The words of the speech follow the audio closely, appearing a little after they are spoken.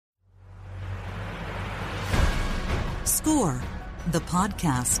Score, the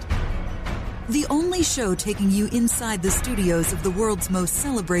podcast. The only show taking you inside the studios of the world's most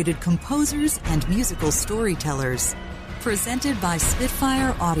celebrated composers and musical storytellers. Presented by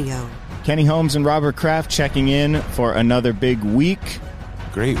Spitfire Audio. Kenny Holmes and Robert Kraft checking in for another big week.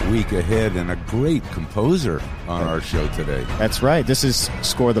 Great week ahead and a great composer on our show today. That's right. This is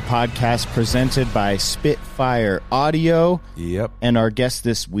Score the Podcast presented by Spitfire Audio. Yep. And our guest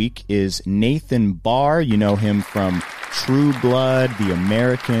this week is Nathan Barr. You know him from True Blood, The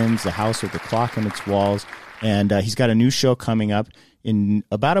Americans, The House with the Clock on Its Walls. And he's got a new show coming up in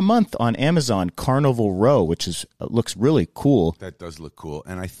about a month on Amazon, Carnival Row, which looks really cool. That does look cool.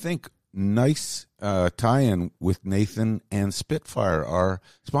 And I think nice tie-in with Nathan and Spitfire, our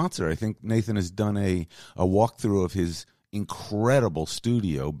sponsor. I think Nathan has done a walkthrough of his incredible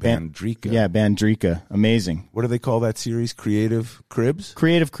studio, Bandrika. Yeah, Bandrika. Amazing. What do they call that series? Creative Cribs?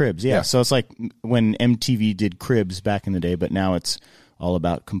 Creative Cribs, yeah. So it's like when MTV did Cribs back in the day, but now it's all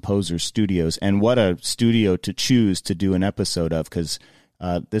about composers' studios. And what a studio to choose to do an episode of, because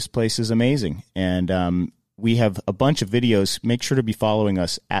this place is amazing. And we have a bunch of videos. Make sure to be following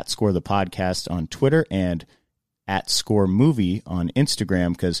us at Score the Podcast on Twitter and at Score Movie on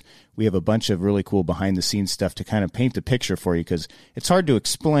Instagram, because we have a bunch of really cool behind-the-scenes stuff to kind of paint the picture for you, because it's hard to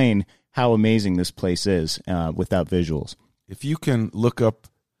explain how amazing this place is without visuals. If you can look up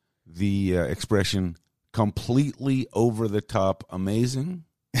the expression completely over-the-top amazing,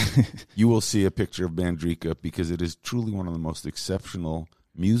 you will see a picture of Bandrika, because it is truly one of the most exceptional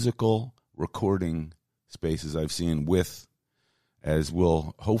musical recording spaces I've seen with, as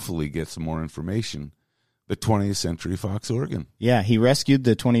we'll hopefully get some more information, the 20th Century Fox organ. Yeah, he rescued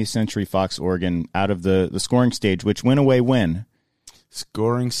the 20th Century Fox organ out of the scoring stage, which went away when?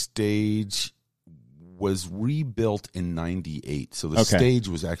 Scoring stage was rebuilt in 98. So the stage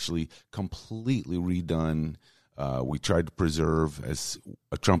was actually completely redone. We tried to preserve, as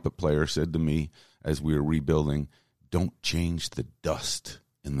a trumpet player said to me as we were rebuilding, don't change the dust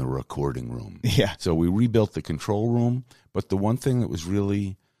in the recording room. Yeah. So we rebuilt the control room, but the one thing that was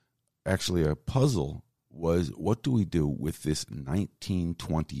really actually a puzzle was, what do we do with this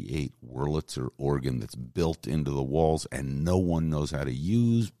 1928 Wurlitzer organ that's built into the walls and no one knows how to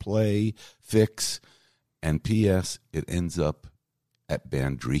use, play, fix, and P.S., it ends up at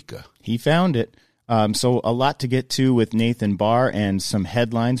Bandrika. He found it. So a lot to get to with Nathan Barr and some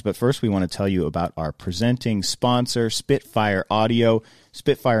headlines, but first we want to tell you about our presenting sponsor, Spitfire Audio.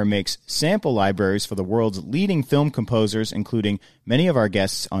 Spitfire makes sample libraries for the world's leading film composers, including many of our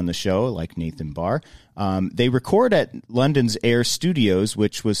guests on the show, like Nathan Barr. They record at London's Air Studios,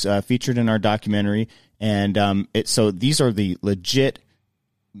 which was featured in our documentary, and so these are the legit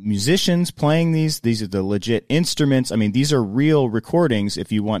musicians playing these. These are the legit instruments. I mean, these are real recordings.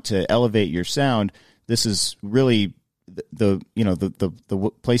 If you want to elevate your sound, this is really the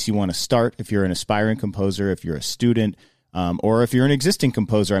place you want to start if you're an aspiring composer, if you're a student, or if you're an existing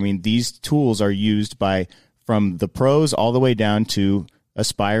composer. I mean, these tools are used from the pros all the way down to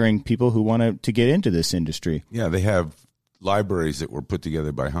aspiring people who want to get into this industry. Yeah, they have libraries that were put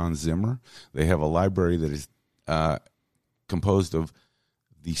together by Hans Zimmer. They have a library that is composed of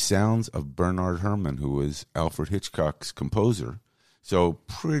the sounds of Bernard Herrmann, who was Alfred Hitchcock's composer. So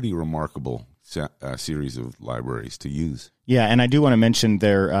pretty remarkable series of libraries to use. Yeah, and I do want to mention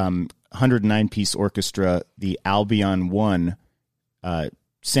their 109-piece orchestra, the Albion 1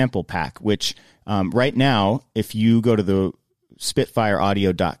 sample pack, which right now, if you go to the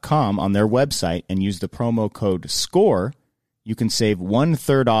SpitfireAudio.com on their website and use the promo code SCORE, you can save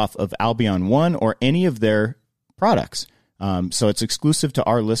 1/3 off of Albion 1 or any of their products. So it's exclusive to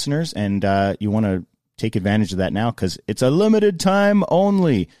our listeners, and you want to take advantage of that now because it's a limited time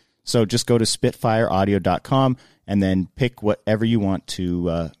only. So just go to SpitfireAudio.com and then pick whatever you want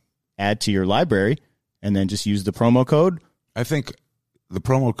to add to your library, and then just use the promo code. I think the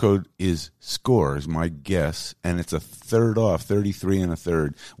promo code is SCORE, is my guess, and it's 1/3 off, 33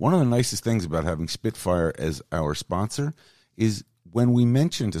 1/3. One of the nicest things about having Spitfire as our sponsor is when we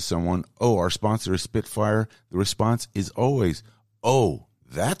mention to someone, oh, our sponsor is Spitfire, the response is always, oh,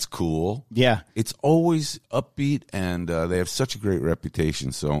 that's cool. Yeah. It's always upbeat, and they have such a great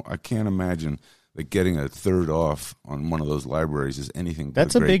reputation. So I can't imagine that getting 1/3 off on one of those libraries is anything but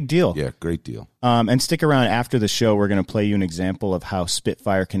That's a big deal. Yeah, great deal. And stick around after the show. We're going to play you an example of how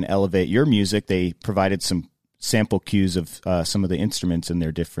Spitfire can elevate your music. They provided some sample cues of some of the instruments in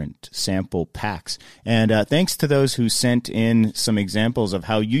their different sample packs. And thanks to those who sent in some examples of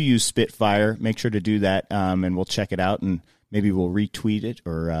how you use Spitfire. Make sure to do that, and we'll check it out, and maybe we'll retweet it,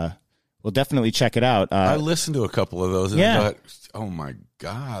 or we'll definitely check it out. I listened to a couple of those, and I thought, oh, my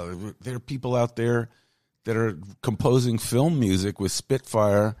God, there are people out there that are composing film music with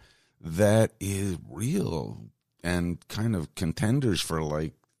Spitfire that is real and kind of contenders for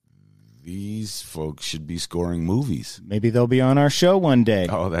like, these folks should be scoring movies. Maybe they'll be on our show one day.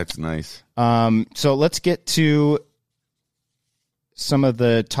 Oh, that's nice. So let's get to some of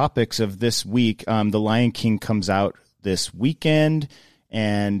the topics of this week. The Lion King comes out this weekend,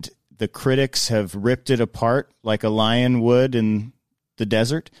 and the critics have ripped it apart like a lion would in the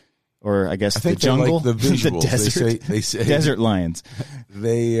desert, or I guess the jungle. Like the visuals. The desert. They say desert lions.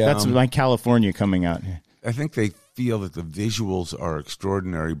 That's my California coming out. I think they feel that the visuals are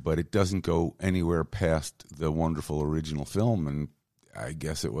extraordinary, but it doesn't go anywhere past the wonderful original film, and I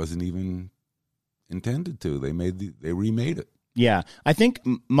guess it wasn't even intended to. They remade it. Yeah, I think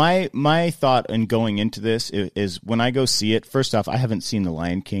my thought in going into this is when I go see it, first off, I haven't seen The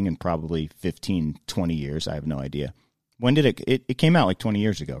Lion King in probably 15, 20 years. I have no idea. When did it came out like 20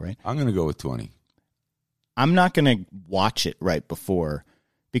 years ago, right? I'm going to go with 20. I'm not going to watch it right before,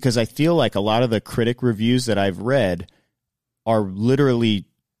 because I feel like a lot of the critic reviews that I've read are literally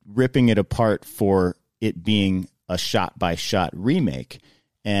ripping it apart for it being a shot-by-shot remake.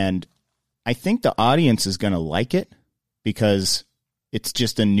 And I think the audience is going to like it because it's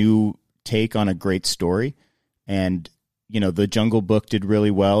just a new take on a great story. And, The Jungle Book did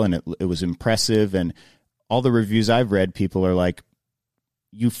really well, and it was impressive. And all the reviews I've read, people are like,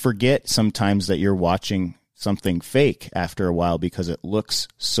 you forget sometimes that you're watching something fake after a while because it looks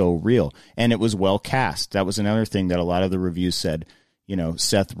so real. And it was well cast. That was another thing that a lot of the reviews said.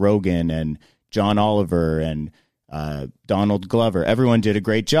 Seth Rogen and John Oliver and Donald Glover, everyone did a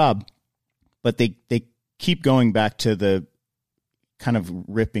great job, but they keep going back to the kind of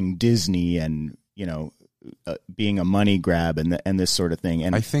ripping Disney and being a money grab and this sort of thing.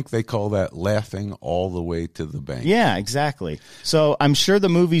 And I think they call that laughing all the way to the bank. Yeah, exactly. So I'm sure the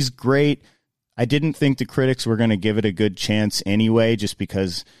movie's great. I didn't think the critics were going to give it a good chance anyway, just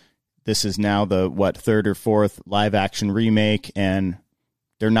because this is now the, third or fourth live action remake, and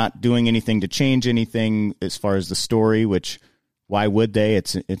they're not doing anything to change anything as far as the story, which why would they?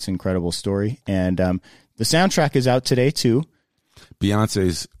 It's an incredible story. And the soundtrack is out today too.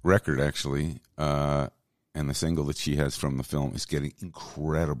 Beyonce's record, actually, and the single that she has from the film is getting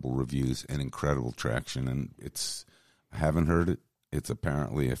incredible reviews and incredible traction. And I haven't heard it. It's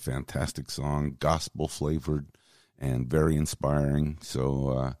apparently a fantastic song, gospel flavored and very inspiring.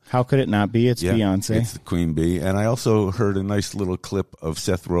 So how could it not be? It's Beyonce. It's the Queen Bee. And I also heard a nice little clip of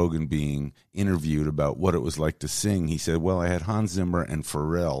Seth Rogen being interviewed about what it was like to sing. He said, well, I had Hans Zimmer and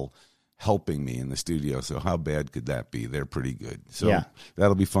Pharrell helping me in the studio. So how bad could that be? They're pretty good. So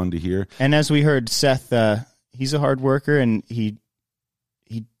that'll be fun to hear. And as we heard, Seth, he's a hard worker, and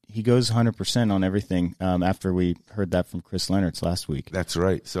he goes 100% on everything after we heard that from Chris Leonard last week. That's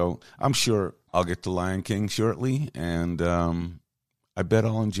right. So I'm sure I'll get to Lion King shortly, and I bet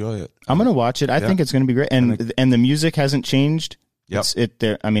I'll enjoy it. I'm going to watch it. I think it's going to be great. And the music hasn't changed. Yep.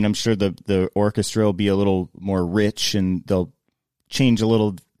 I'm sure the orchestra will be a little more rich, and they'll change a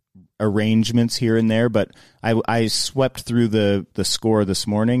little arrangements here and there. But I swept through the score this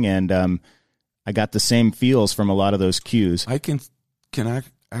morning, and I got the same feels from a lot of those cues. I can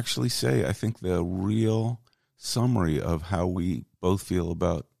actually say I think the real summary of how we both feel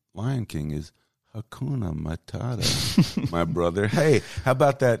about Lion King is Hakuna Matata, my brother. Hey, how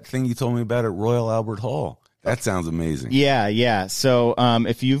about that thing you told me about at Royal Albert Hall? That sounds amazing. Yeah. So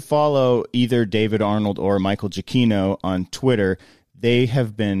if you follow either David Arnold or Michael Giacchino on Twitter, they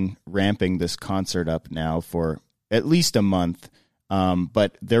have been ramping this concert up now for at least a month.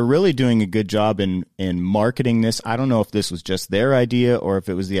 But they're really doing a good job in marketing this. I don't know if this was just their idea or if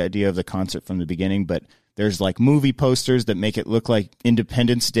it was the idea of the concert from the beginning, but there's like movie posters that make it look like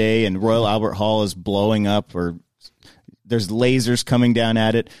Independence Day and Royal Albert Hall is blowing up, or there's lasers coming down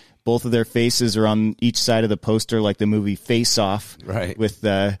at it. Both of their faces are on each side of the poster, like the movie Face Off. Right. With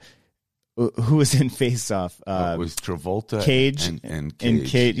who was in Face Off? It was Travolta Cage and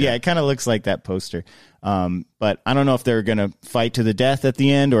Cage. Yeah, it kind of looks like that poster. But I don't know if they're going to fight to the death at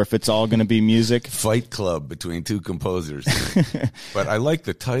the end or if it's all going to be music. Fight club between two composers. But I like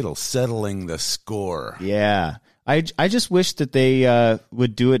the title, Settling the Score. Yeah. I just wish that they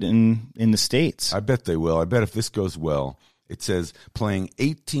would do it in the States. I bet they will. I bet if this goes well, it says playing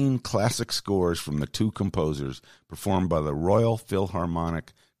 18 classic scores from the two composers performed by the Royal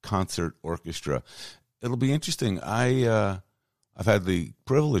Philharmonic Concert Orchestra. It'll be interesting. I've had the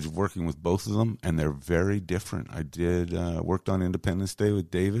privilege of working with both of them, and they're very different. I worked on Independence Day with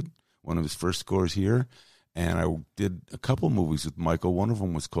David, one of his first scores here, and I did a couple movies with Michael. One of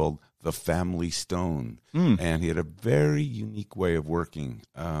them was called The Family Stone, and he had a very unique way of working.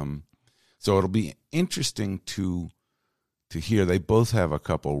 So it'll be interesting to hear. They both have a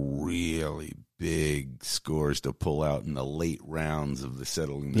couple really big scores to pull out in the late rounds of the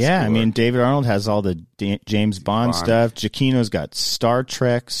settling. Yeah, score. I mean, David Arnold has all the James Bond stuff. Giacchino's got Star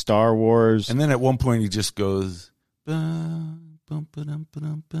Trek, Star Wars. And then at one point he just goes,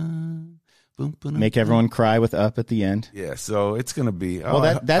 make everyone cry with Up at the end. Yeah, so it's going to be.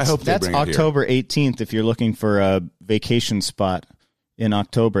 Well, that's October 18th. If you're looking for a vacation spot in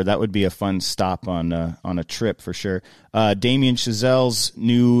October, that would be a fun stop on a trip for sure. Damien Chazelle's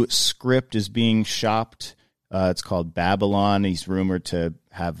new script is being shopped. It's called Babylon. He's rumored to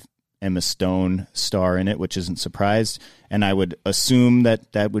have Emma Stone star in it, which isn't surprised. And I would assume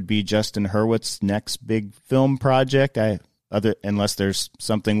that would be Justin Hurwitz's next big film project. Unless there's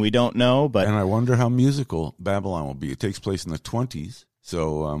something we don't know. And I wonder how musical Babylon will be. It takes place in the 20s,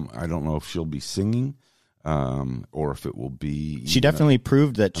 so I don't know if she'll be singing or if it will be. She definitely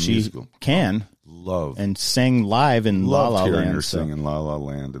proved that she musical. can. Love. And sang live in La La hearing Land. her sing in La La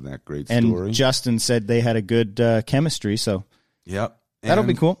Land and that great and story. Justin said they had a good chemistry, so yep. That'll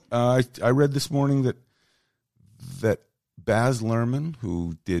be cool. I read this morning that Baz Luhrmann,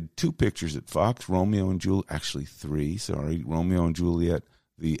 who did 2 pictures at Fox, Romeo and Juliet, actually 3, Romeo and Juliet,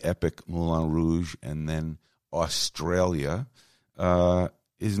 the epic Moulin Rouge, and then Australia,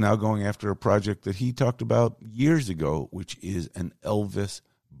 is now going after a project that he talked about years ago, which is an Elvis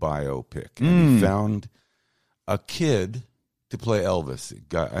biopic. And he found a kid to play Elvis,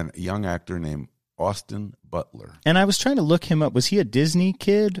 a young actor named Austin Butler. And I was trying to look him up. Was he a Disney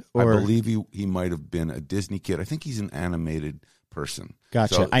kid? Or? I believe he might have been a Disney kid. I think he's an animated person.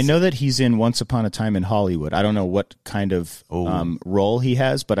 Gotcha. So I know that he's in Once Upon a Time in Hollywood. I don't know what kind of role he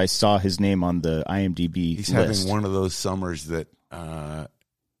has, but I saw his name on the IMDb He's list. having one of those summers that I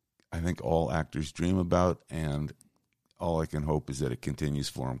think all actors dream about, and all I can hope is that it continues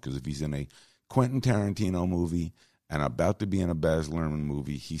for him, because if he's in a Quentin Tarantino movie and about to be in a Baz Luhrmann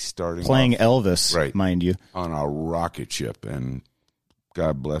movie, he's starting playing off, Elvis, right, mind you, on a rocket ship, and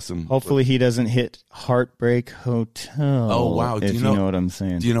God bless him. Hopefully he doesn't hit Heartbreak Hotel. Oh, wow. If you know what I'm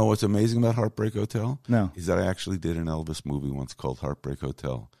saying. Do you know what's amazing about Heartbreak Hotel? No. Is that I actually did an Elvis movie once called Heartbreak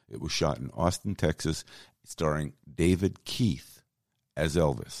Hotel. It was shot in Austin, Texas, starring David Keith as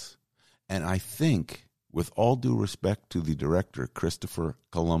Elvis. And I think, with all due respect to the director, Christopher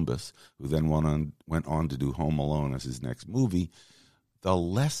Columbus, who then went on to do Home Alone as his next movie, the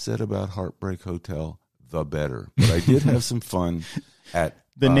less said about Heartbreak Hotel, the better. But I did have some fun at...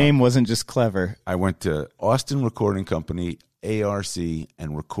 The name wasn't just clever. I went to Austin Recording Company, ARC,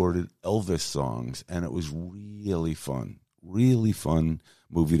 and recorded Elvis songs, and it was really fun. Really fun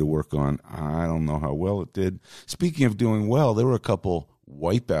movie to work on. I don't know how well it did. Speaking of doing well, there were a couple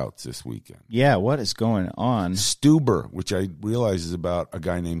wipeouts this weekend. Yeah, what is going on? Stuber, which I realize is about a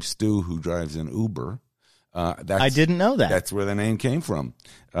guy named Stu who drives an Uber. I didn't know that. That's where the name came from.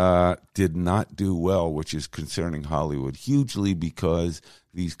 Did not do well, which is concerning Hollywood hugely, because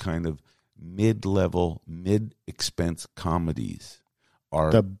these kind of mid-level, mid-expense comedies are...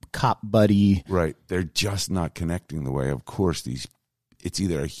 The cop buddy. Right. They're just not connecting the way, of course, it's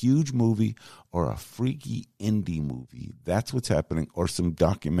either a huge movie or a freaky indie movie. That's what's happening, or some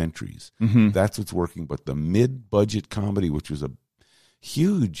documentaries. Mm-hmm. That's what's working. But the mid-budget comedy, which was a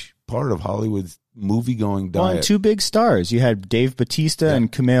huge part of Hollywood's movie-going diet. Well, and 2 big stars. You had Dave Bautista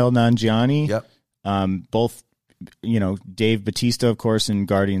and Kumail Nanjiani. Yep. Both, Dave Bautista, of course, in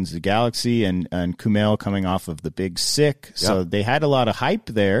Guardians of the Galaxy, and Kumail coming off of The Big Sick. Yep. So they had a lot of hype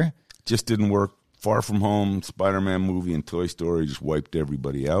there. Just didn't work. Far From Home, Spider-Man movie, and Toy Story just wiped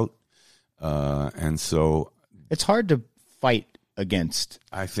everybody out. And so... It's hard to fight against.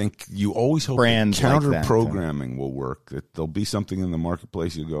 I think you always hope brands that counter-programming will work, that there'll be something in the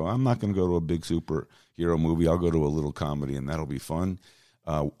marketplace. You go, I'm not going to go to a big superhero movie. I'll go to a little comedy, and that'll be fun.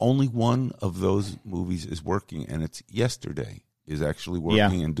 Only one of those movies is working, and it's Yesterday is actually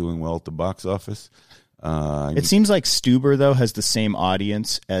working and doing well at the box office. It seems like Stuber, though, has the same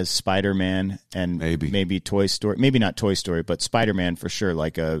audience as Spider-Man and maybe Toy Story. Maybe not Toy Story, but Spider-Man for sure.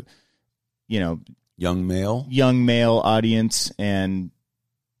 Like a, young male audience, and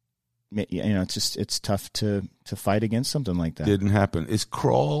it's tough to fight against something like that. Didn't happen. Is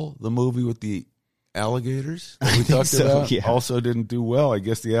Crawl, the movie with the alligators that we talked about, also didn't do well? I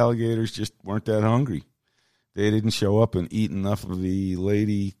guess the alligators just weren't that hungry. They didn't show up and eat enough of the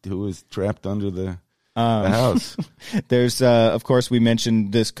lady who was trapped under the house. There's, of course, we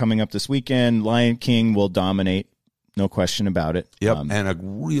mentioned this coming up this weekend. Lion King will dominate, no question about it. Yep, and a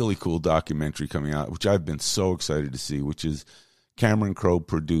really cool documentary coming out, which I've been so excited to see, which is Cameron Crowe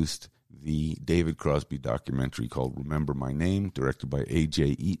produced the David Crosby documentary called Remember My Name, directed by A.J.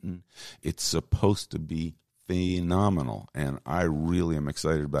 Eaton. It's supposed to be phenomenal, and I really am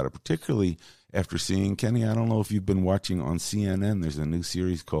excited about it, particularly after seeing, Kenny, I don't know if you've been watching on CNN, there's a new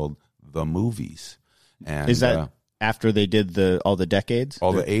series called The Movies. And is that after they did all the decades?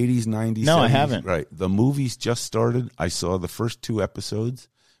 All the 80s, 90s, No, 70s? I haven't. Right. The Movies just started. I saw the first 2 episodes,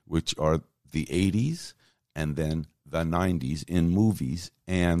 which are the 80s and then the 90s in movies.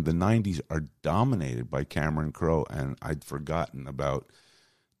 And the 90s are dominated by Cameron Crowe, and I'd forgotten about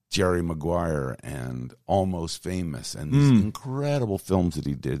Jerry Maguire and Almost Famous and these incredible films that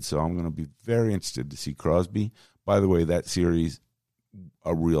he did. So I'm going to be very interested to see Crosby. By the way, that series,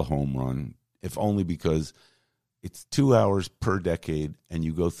 a real home run, if only because it's 2 hours per decade, and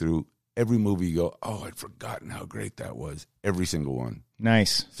you go through every movie, you go, oh, I'd forgotten how great that was. Every single one.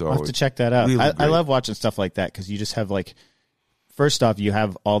 Nice. So I'll have to check that out. really I great. love watching stuff like that because you just have like, first off, you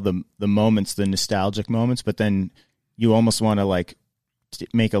have all the moments, the nostalgic moments, but then you almost want to like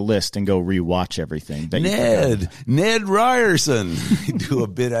make a list and go rewatch everything. That Ned Ryerson. They do a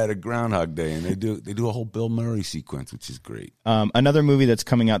bit out of Groundhog Day, and they do a whole Bill Murray sequence, which is great. Another movie that's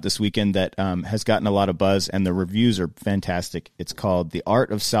coming out this weekend that has gotten a lot of buzz, and the reviews are fantastic. It's called The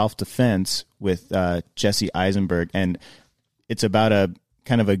Art of Self-Defense with Jesse Eisenberg, and it's about a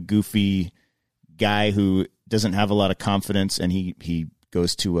kind of a goofy guy who doesn't have a lot of confidence, and he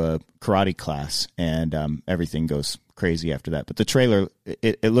goes to a karate class, and everything goes crazy after that. But the trailer,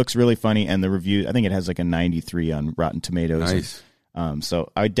 it looks really funny, and the review, I think it has like a 93 on Rotten Tomatoes. Nice.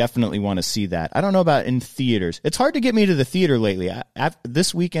 So I definitely want to see that. I don't know about in theaters. It's hard to get me to the theater lately.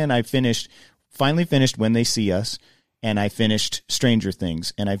 This weekend I finally finished When They See Us, and I finished Stranger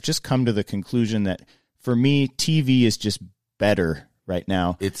Things, and I've just come to the conclusion that for me, TV is just better right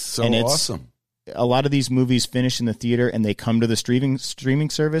now. It's so awesome. A lot of these movies finish in the theater and they come to the streaming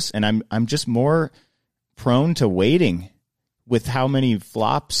service, and I'm just more prone to waiting with how many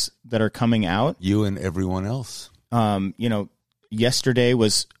flops that are coming out. You and everyone else. Yesterday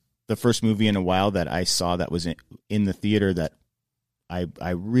was the first movie in a while that I saw that was in the theater that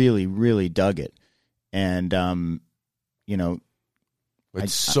I really, really dug it. And,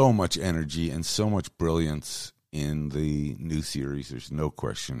 so much energy and so much brilliance in the new series. There's no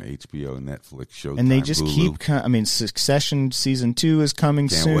question. HBO, Netflix, Showtime, and they just Hulu. keep. Succession season 2 is coming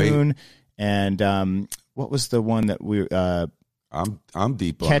soon. Wait. And what was the one that we? I'm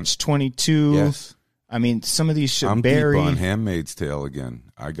deep on Catch 22. Yes. I mean, some of these should I'm Barry. deep on Handmaid's Tale again.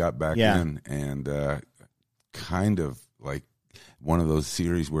 I got back in, and kind of like one of those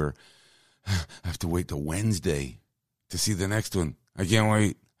series where I have to wait till Wednesday to see the next one. I can't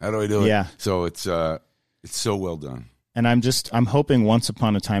wait. How do I do it? Yeah. So it's so well done. And I'm hoping Once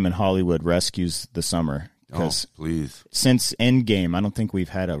Upon a Time in Hollywood rescues the summer, because please. Since Endgame, I don't think we've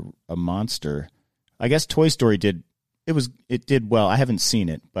had a monster. I guess Toy Story did. It did well. I haven't seen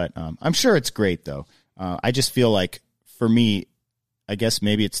it, but I'm sure it's great though. I just feel like for me, I guess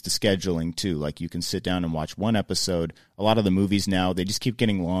maybe it's the scheduling too. Like you can sit down and watch one episode. A lot of the movies now, they just keep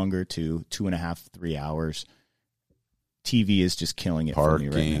getting longer to 2.5, 3 hours. TV is just killing it for me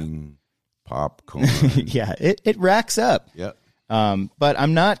right now. Popcorn. Yeah, it racks up. Yep. But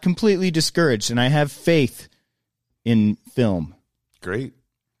I'm not completely discouraged, and I have faith in film. Great.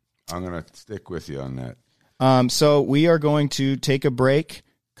 I'm going to stick with you on that. So we are going to take a break.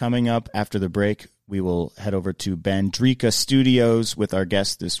 Coming up after the break, we will head over to Bandrika Studios with our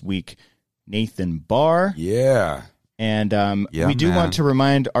guest this week, Nathan Barr. Yeah. And we do want to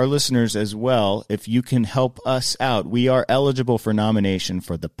remind our listeners as well, if you can help us out, we are eligible for nomination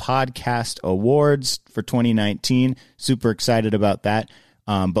for the Podcast Awards for 2019. Super excited about that.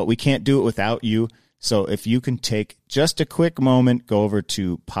 But we can't do it without you. So if you can take just a quick moment, go over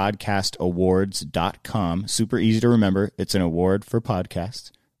to podcastawards.com. Super easy to remember. It's an award for podcasts.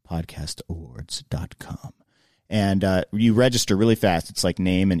 Podcastawards.com. And you register really fast. It's like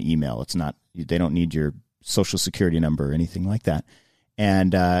name and email. It's not, they don't need your social security number or anything like that.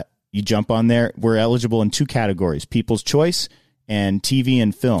 And you jump on there. We're eligible in 2 categories, People's Choice and TV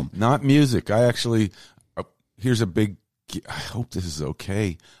and film. Not music. I actually, here's a big, I hope this is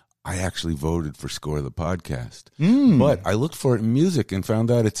okay. I actually voted for Score of the Podcast. But I looked for it in music and found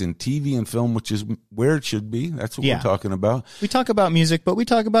out it's in TV and film, which is where it should be. That's what we're talking about. We talk about music, but we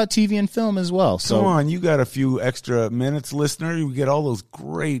talk about TV and film as well. So come on, you got a few extra minutes, listener. You get all those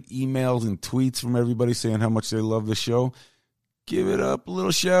great emails and tweets from everybody saying how much they love the show. Give it up, a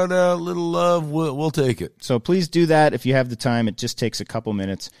little shout out, a little love. We'll take it. So please do that if you have the time. It just takes a couple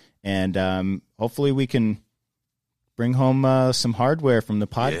minutes, and hopefully we can bring home some hardware from the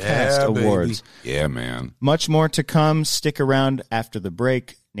podcast awards. Baby. Yeah, man. Much more to come. Stick around after the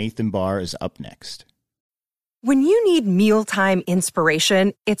break. Nathan Barr is up next. When you need mealtime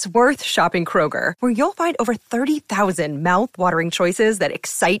inspiration, it's worth shopping Kroger, where you'll find over 30,000 mouth-watering choices that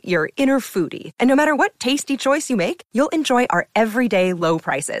excite your inner foodie. And no matter what tasty choice you make, you'll enjoy our everyday low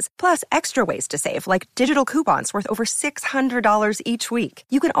prices, plus extra ways to save, like digital coupons worth over $600 each week.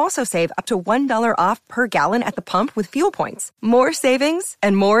 You can also save up to $1 off per gallon at the pump with fuel points. More savings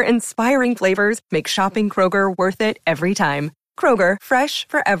and more inspiring flavors make shopping Kroger worth it every time. Kroger, fresh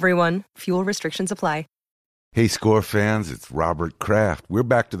for everyone. Fuel restrictions apply. Hey, Score fans, it's Robert Kraft. We're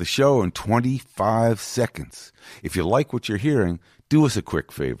back to the show in 25 seconds. If you like what you're hearing, do us a quick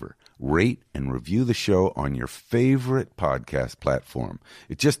favor. Rate and review the show on your favorite podcast platform.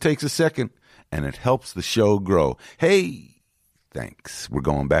 It just takes a second, and it helps the show grow. Hey, thanks. We're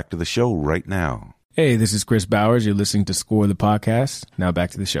going back to the show right now. Hey, this is Chris Bowers. You're listening to Score the Podcast. Now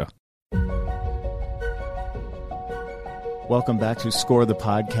back to the show. Welcome back to Score the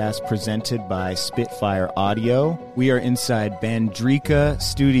Podcast, presented by Spitfire Audio. We are inside Bandrika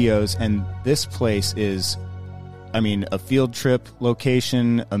Studios, and this place is, a field trip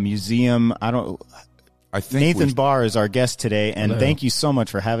location, a museum. I think Nathan Barr is our guest today, and thank you so much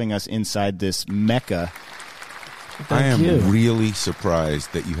for having us inside this mecca. I am really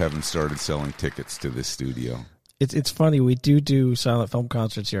surprised that you haven't started selling tickets to this studio. It's funny. We do silent film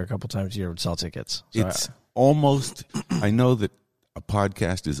concerts here a couple times a year. We sell tickets. So Almost, I know that a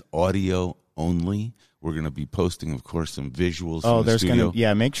podcast is audio only. We're going to be posting, of course, some visuals. Oh, there's going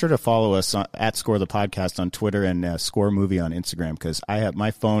to make sure to follow us at Score the Podcast on Twitter and Score Movie on Instagram, because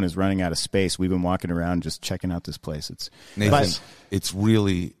my phone is running out of space. We've been walking around just checking out this place. It's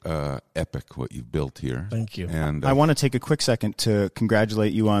really epic what you've built here. Thank you. And I want to take a quick second to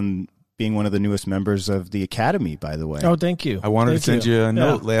congratulate you on being one of the newest members of the Academy, by the way. Oh, thank you. I wanted to send you a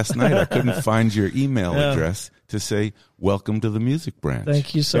note last night. I couldn't find your email address to say, welcome to the music branch.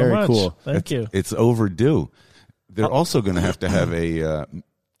 Thank you so Very much. Cool. Thank you. It's overdue. They're also going to have a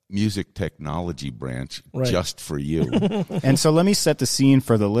music technology branch just for you. And so let me set the scene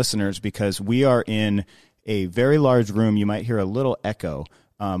for the listeners, because we are in a very large room. You might hear a little echo,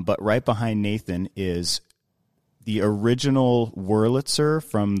 but right behind Nathan is the original Wurlitzer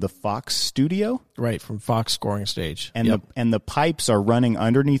from the Fox studio. Right, from Fox Scoring Stage. And the pipes are running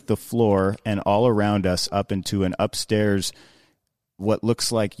underneath the floor and all around us up into an upstairs, what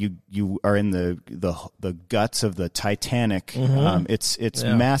looks like you are in the guts of the Titanic. Mm-hmm. It's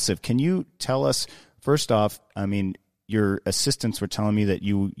massive. Can you tell us, first off, your assistants were telling me that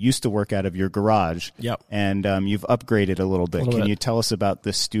you used to work out of your garage. Yep. And you've upgraded a little bit. Can you tell us about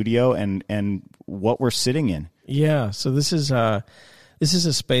this studio and what we're sitting in? Yeah, so this is a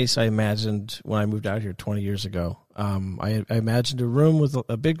space I imagined when I moved out here 20 years ago. I imagined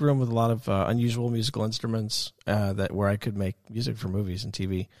a big room with a lot of unusual musical instruments where I could make music for movies and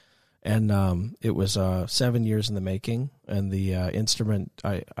TV. And it was 7 years in the making. And the instrument,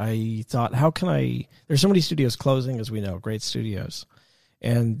 I thought, there's so many studios closing, as we know, great studios.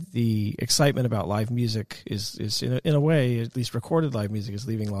 And the excitement about live music is in a way, at least recorded live music, is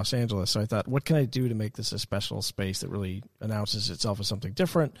leaving Los Angeles. So I thought, what can I do to make this a special space that really announces itself as something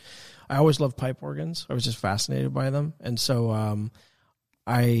different? I always loved pipe organs. I was just fascinated by them. And so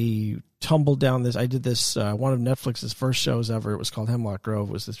I tumbled down this. I did this, one of Netflix's first shows ever. It was called Hemlock Grove.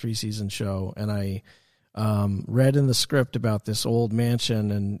 It was the 3-season show. And I read in the script about this old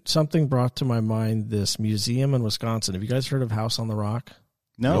mansion, and something brought to my mind this museum in Wisconsin. Have you guys heard of House on the Rock?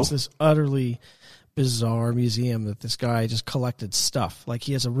 No. It's this utterly bizarre museum that this guy just collected stuff. Like,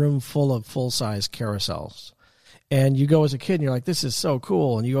 he has a room full of full-size carousels. And you go as a kid and you're like, this is so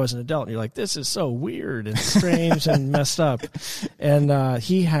cool. And you go as an adult and you're like, this is so weird and strange and messed up. And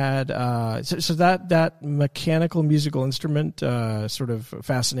he had, so that mechanical musical instrument sort of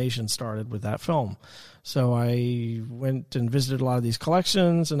fascination started with that film. So I went and visited a lot of these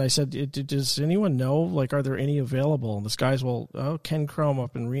collections, and I said, does anyone know, like, are there any available? And this guy's, Ken Chrome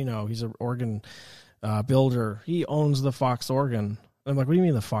up in Reno, he's an organ builder. He owns the Fox organ. I'm like, what do you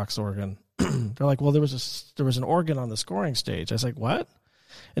mean the Fox organ? They're like, well, there was an organ on the Scoring Stage. I was like, what?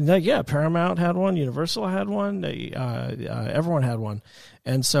 And they're like, yeah, Paramount had one, Universal had one, everyone had one.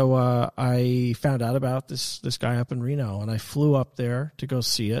 And so I found out about this guy up in Reno, and I flew up there to go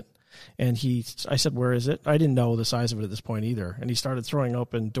see it. And I said, where is it? I didn't know the size of it at this point either. And he started throwing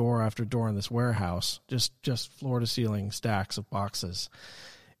open door after door in this warehouse, just floor to ceiling stacks of boxes.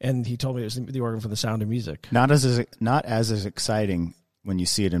 And he told me it was the organ for The Sound of Music. Not as exciting when you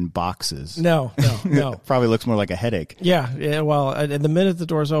see it in boxes. No. Probably looks more like a headache. Yeah. Well, and the minute the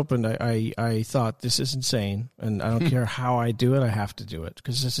doors opened, I thought, this is insane, and I don't care how I do it. I have to do it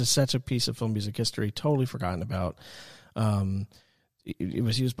because this is such a piece of film music history, totally forgotten about. It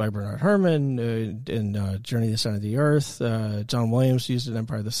was used by Bernard Herrmann in Journey to the Center of the Earth. John Williams used it in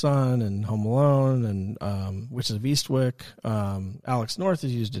Empire of the Sun and Home Alone and Witches of Eastwick. Alex North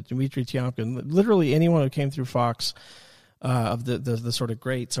has used it. Dmitry Tiomkin. Literally anyone who came through Fox of the sort of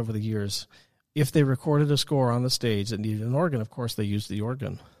greats over the years, if they recorded a score on the stage that needed an organ, of course they used the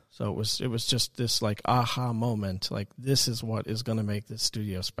organ. So it was just this like aha moment, like this is what is going to make this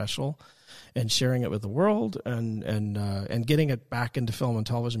studio special, and sharing it with the world and getting it back into film and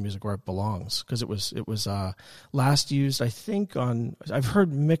television music where it belongs, because it was last used, I think, on, I've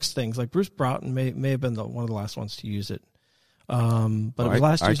heard mixed things, like Bruce Broughton may have been one of the last ones to use it. But it was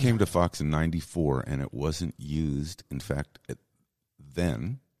last I came to Fox in '94 and it wasn't used. In fact,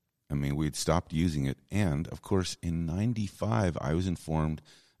 then, I mean, we had stopped using it, and of course in '95 I was informed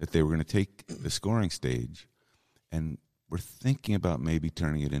that they were going to take the scoring stage and we're thinking about maybe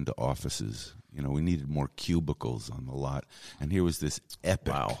turning it into offices. You know, we needed more cubicles on the lot. And here was this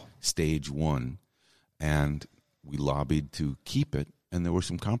epic stage one, and we lobbied to keep it, and there were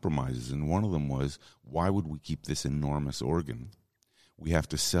some compromises. And one of them was, why would we keep this enormous organ? We have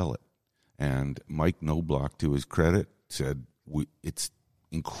to sell it. And Mike Knobloch, to his credit, said it's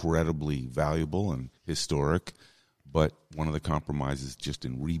incredibly valuable and historic, but one of the compromises just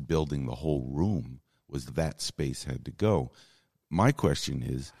in rebuilding the whole room was that space had to go. My question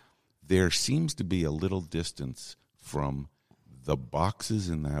is, there seems to be a little distance from the boxes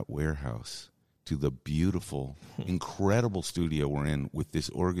in that warehouse to the beautiful, incredible studio we're in with this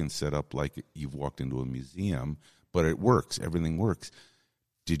organ set up like you've walked into a museum, but it works. Everything works.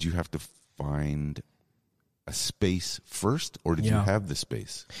 Did you have to find a space first, or did you have the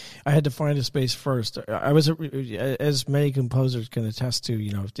space? I had to find a space first. I was, as many composers can attest to,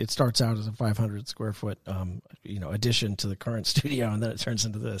 you know, it starts out as a 500 square foot, addition to the current studio, and then it turns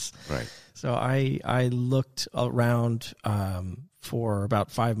into this. Right. So I looked around for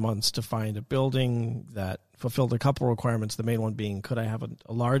about 5 months to find a building that fulfilled a couple requirements. The main one being, could I have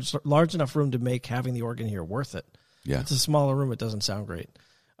a large enough room to make having the organ here worth it? Yeah. If it's a smaller room, it doesn't sound great.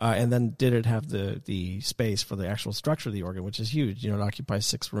 And then did it have the space for the actual structure of the organ, which is huge. You know, it occupies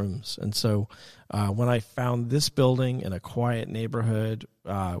 6 rooms. And so when I found this building in a quiet neighborhood,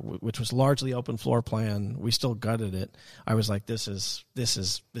 which was largely open floor plan, we still gutted it. I was like, this is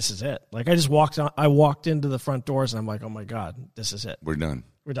it. Like I walked into the front doors and I'm like, oh my God, this is it. We're done.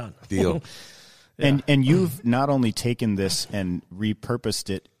 Deal. Yeah. And you've not only taken this and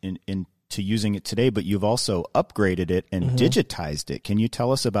repurposed it into using it today, but you've also upgraded it and digitized it. Can you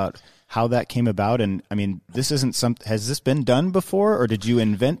tell us about how that came about? And I mean, has this been done before, or did you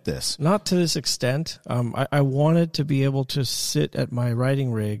invent this? Not to this extent. I wanted to be able to sit at my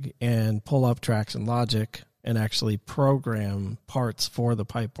writing rig and pull up tracks in Logic and actually program parts for the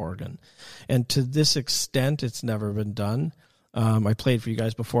pipe organ. And to this extent, it's never been done. I played for you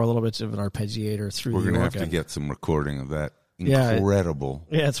guys before a little bit of an arpeggiator through the organ. We're going to have to get some recording of that. Incredible.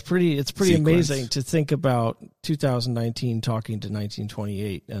 Yeah, it's pretty sequence. Amazing to think about 2019 talking to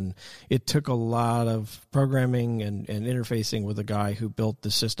 1928. And it took a lot of programming and interfacing with a guy who built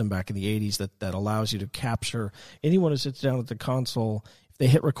the system back in the 80s that allows you to capture anyone who sits down at the console. If they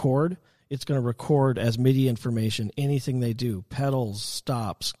hit record, it's going to record as MIDI information, anything they do, pedals,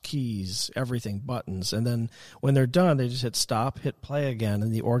 stops, keys, everything, buttons. And then when they're done, they just hit stop, hit play again,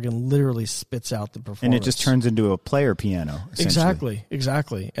 and the organ literally spits out the performance. And it just turns into a player piano, essentially.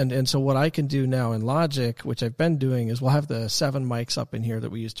 Exactly. And so what I can do now in Logic, which I've been doing, is we'll have the 7 mics up in here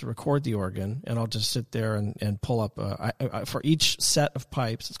that we use to record the organ, and I'll just sit there and pull up. For each set of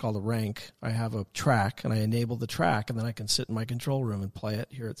pipes, it's called a rank, I have a track, and I enable the track, and then I can sit in my control room and play it,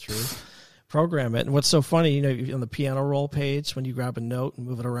 hear it through. Program it. And what's so funny, you know, on the piano roll page, when you grab a note and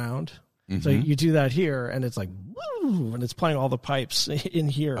move it around, so you do that here, and it's like, woo, and it's playing all the pipes in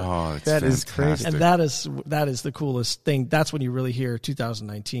here. Oh, that is crazy. And that is the coolest thing. That's when you really hear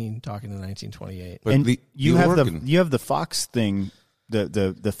 2019 talking to 1928. But and you have the Fox thing,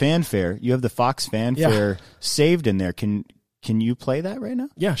 the fanfare. You have the Fox fanfare saved in there. Can you play that right now?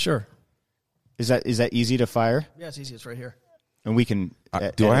 Yeah, sure. Is that easy to fire? Yeah, it's easy. It's right here. And we can.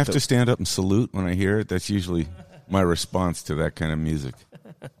 Do I have to stand up and salute when I hear it? That's usually my response to that kind of music.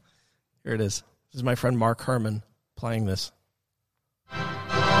 Here it is. This is my friend Mark Herrmann playing this.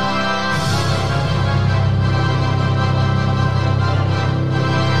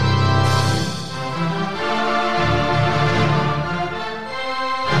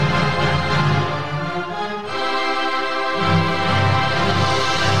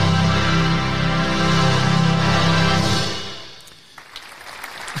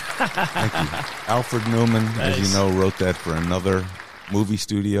 Thank you. Alfred Newman, as you know, wrote that for another movie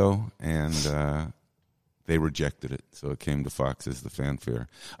studio, and they rejected it. So it came to Fox as the fanfare.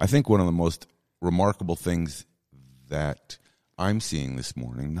 I think one of the most remarkable things that I'm seeing this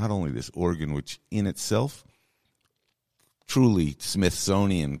morning, not only this organ, which in itself, truly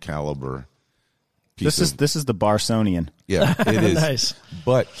Smithsonian caliber piece. This is the Barsonian. Yeah, it is. Nice.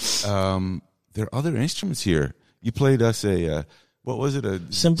 But there are other instruments here. You played us a, what was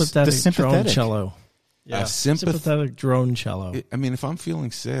it? Sympathetic drone cello. Yeah, A sympathetic drone cello. I mean, if I'm feeling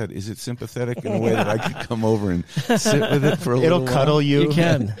sad, is it sympathetic in a way that I could come over and sit with it for a little while? It'll cuddle you.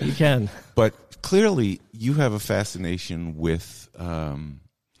 You can. But clearly, you have a fascination with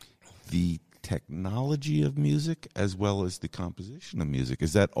the technology of music as well as the composition of music.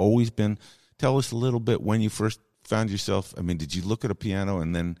 Has that always been? Tell us a little bit when you first found yourself. I mean, did you look at a piano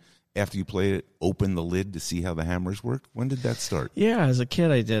and then after you played it, open the lid to see how the hammers worked? When did that start? Yeah, as a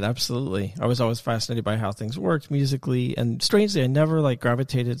kid, I did. Absolutely. I was always fascinated by how things worked musically. And strangely, I never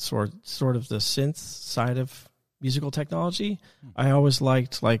gravitated sort of the synth side of musical technology. I always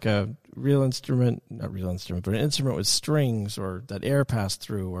liked like a real instrument, not real instrument, but an instrument with strings or that air passed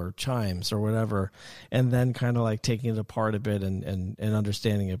through or chimes or whatever. And then kind of like taking it apart a bit and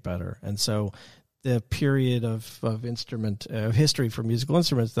understanding it better. And so the period of history for musical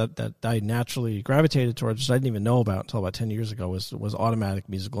instruments that I naturally gravitated towards, which I didn't even know about until about 10 years ago, was automatic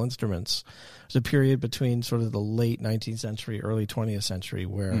musical instruments. It was a period between sort of the late 19th century, early 20th century,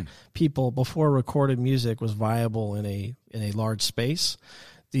 where people, before recorded music was viable in a large space,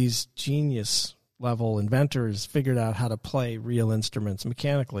 these genius level inventors figured out how to play real instruments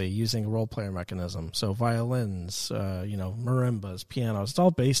mechanically using a role player mechanism. So violins, marimbas, pianos, it's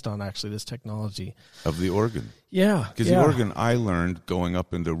all based on actually this technology. Of the organ. Yeah. Because the organ I learned going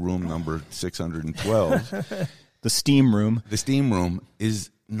up into room number 612. The steam room. The steam room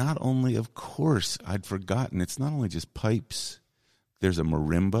is not only, of course, I'd forgotten, it's not only just pipes. There's a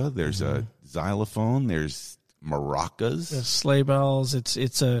marimba, there's a xylophone, there's maracas, sleigh bells. It's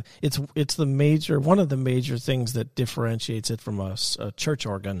the major, one of the major things that differentiates it from a church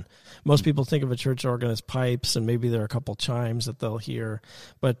organ. Most people think of a church organ as pipes, and maybe there are a couple chimes that they'll hear.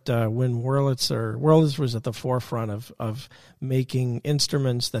 But when Wurlitzer was at the forefront of making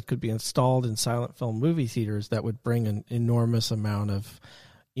instruments that could be installed in silent film movie theaters that would bring an enormous amount of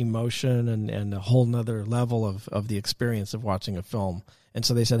emotion and a whole nother level of the experience of watching a film. And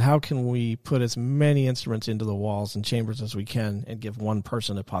so they said, how can we put as many instruments into the walls and chambers as we can and give one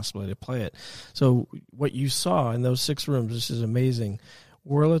person a possibility to play it? So what you saw in those 6 rooms, this is amazing.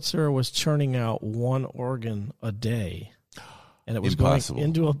 Wurlitzer was churning out one organ a day. And it was Impossible. Going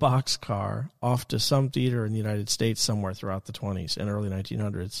into a boxcar off to some theater in the United States somewhere throughout the 20s and early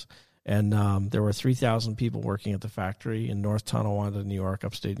 1900s. And there were 3,000 people working at the factory in North Tonawanda, New York,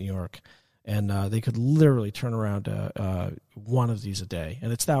 upstate New York. And they could literally turn around one of these a day.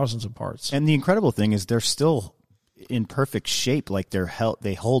 And it's thousands of parts. And the incredible thing is they're still in perfect shape. Like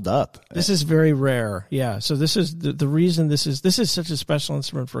they hold up. This is very rare. Yeah. So this is the reason this is such a special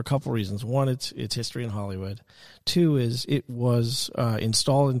instrument for a couple reasons. One, it's history in Hollywood. 2 is it was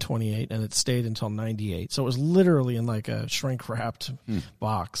installed in 28 and it stayed until 98. So it was literally in like a shrink wrapped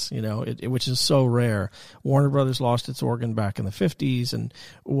box, which is so rare. Warner Brothers lost its organ back in the 50s, and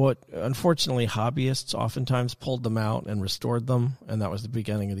unfortunately hobbyists oftentimes pulled them out and restored them, and that was the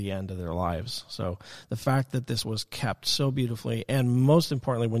beginning of the end of their lives. So the fact that this was kept so beautifully, and most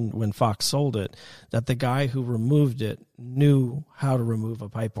importantly when Fox sold it, that the guy who removed it knew how to remove a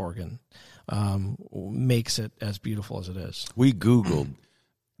pipe organ, makes it as beautiful as it is. We Googled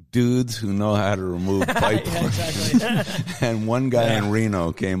dudes who know how to remove pipe exactly. and one guy in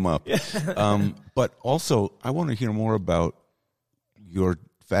Reno came up. But also, I want to hear more about your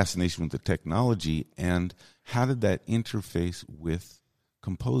fascination with the technology and how did that interface with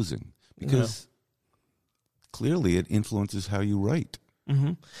composing? Because clearly it influences how you write.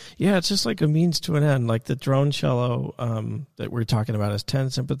 Mm-hmm. Yeah, it's just like a means to an end. Like the drone cello that we're talking about is 10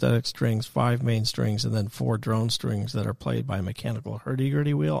 sympathetic strings, 5 main strings, and then 4 drone strings that are played by a mechanical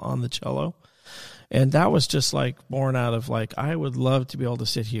hurdy-gurdy wheel on the cello. And that was just like born out of like, I would love to be able to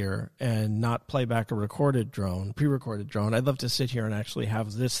sit here and not play back a recorded drone, pre-recorded drone. I'd love to sit here and actually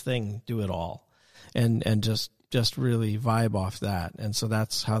have this thing do it all and just really vibe off that. And so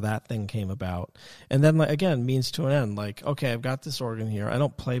that's how that thing came about. And then, again, means to an end. Like, okay, I've got this organ here. I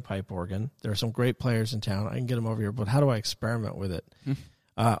don't play pipe organ. There are some great players in town. I can get them over here, but how do I experiment with it?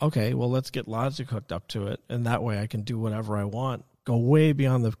 Okay, well, let's get Logic hooked up to it, and that way I can do whatever I want, go way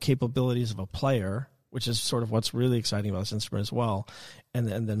beyond the capabilities of a player, which is sort of what's really exciting about this instrument as well, and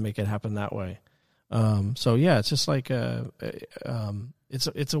then make it happen that way. So yeah, it's just like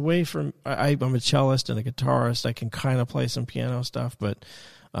it's a way for I'm a cellist and a guitarist. I can kind of play some piano stuff, but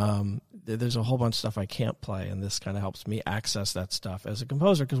there's a whole bunch of stuff I can't play, and this kind of helps me access that stuff as a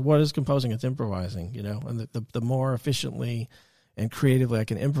composer. Because what is composing? It's improvising, And the more efficiently and creatively I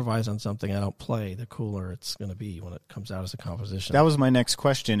can improvise on something I don't play, the cooler it's going to be when it comes out as a composition. That was my next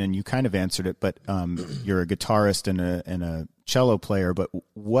question, and you kind of answered it. But you're a guitarist and a cello player. But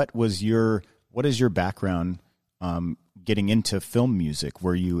what is your background getting into film music?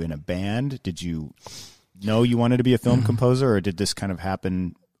 Were you in a band? Did you know you wanted to be a film composer, or did this kind of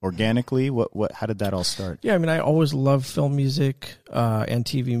happen organically? How did that all start? Yeah, I mean, I always loved film music and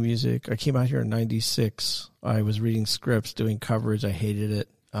TV music. I came out here in '96. I was reading scripts, doing coverage. I hated it.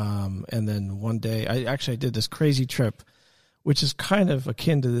 And then one day, I did this crazy trip, which is kind of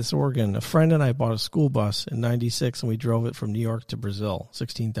akin to this organ. A friend and I bought a school bus in '96, and we drove it from New York to Brazil,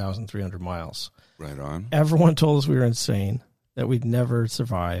 16,300 miles. Right on. Everyone told us we were insane, that we'd never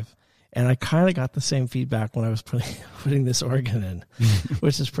survive. And I kind of got the same feedback when I was putting this organ in,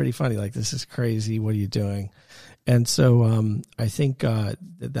 which is pretty funny. Like, this is crazy. What are you doing? And so I think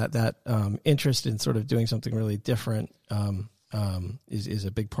that interest in sort of doing something really different is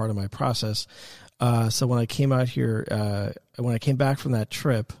a big part of my process. So when I came out here, when I came back from that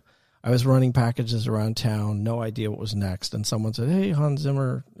trip, I was running packages around town, no idea what was next. And someone said, "Hey, Hans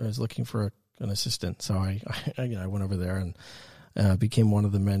Zimmer is looking for an assistant." So I went over there and became one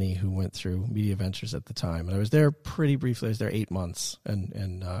of the many who went through Media Ventures at the time. And I was there pretty briefly. I was there 8 months,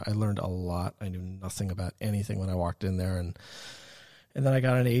 and I learned a lot. I knew nothing about anything when I walked in there, and then I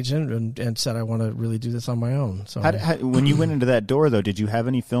got an agent and said, I want to really do this on my own. So when you went into that door, though, did you have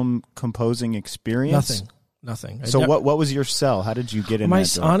any film composing experience? Nothing. So what was your sell? How did you get in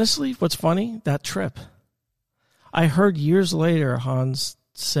that door? Honestly, what's funny, that trip, I heard years later Hans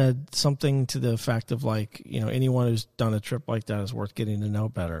said something to the effect of, like, anyone who's done a trip like that is worth getting to know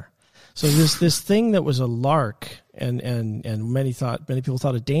better. So this thing that was a lark and many people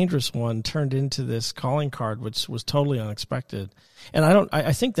thought a dangerous one turned into this calling card, which was totally unexpected. And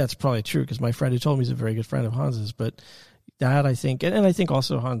I think that's probably true, because my friend who told me is a very good friend of Hans's, but that I think, and I think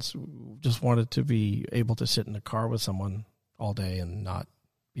also Hans just wanted to be able to sit in a car with someone all day and not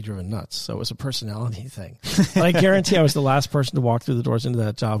be driven nuts. So it was a personality thing. But I guarantee I was the last person to walk through the doors into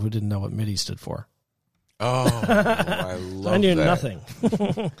that job who didn't know what MIDI stood for. Oh, I love that. I knew nothing.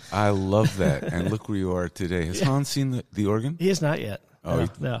 I love that. And look where you are today. Has Hans seen the organ? He has not yet. Oh,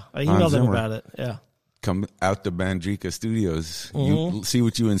 no. I emailed him about it. Yeah. Come out to Bandrika Studios. You see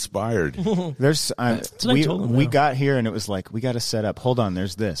what you inspired. There's we got here and it was like, we got to set up. Hold on,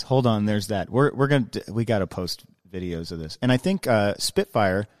 there's this. Hold on, there's that. We got to post videos of this. And I think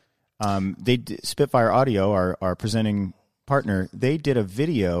Spitfire, Spitfire Audio, our presenting partner, they did a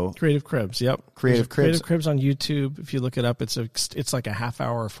video. Creative Cribs, yep. Creative Cribs on YouTube. If you look it up, it's like a half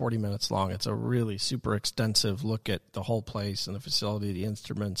hour or 40 minutes long. It's a really super extensive look at the whole place and the facility, the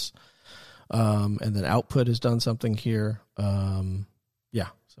instruments. And then Output has done something here. So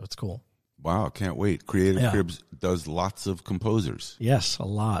it's cool. Wow, can't wait. Creative Cribs does lots of composers. Yes, a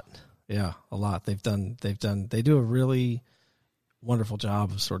lot. Yeah, a lot. They do a really wonderful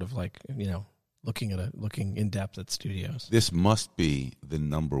job of sort of like, looking in depth at studios. This must be the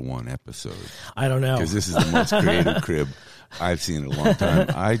 #1 episode. I don't know. Because this is the most creative crib I've seen in a long time.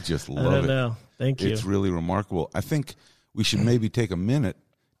 I just love it. I don't know. Thank you. It's really remarkable. I think we should maybe take a minute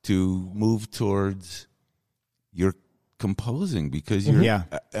to move towards your composing, because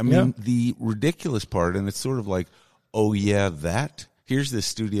the ridiculous part, and it's sort of like, here's this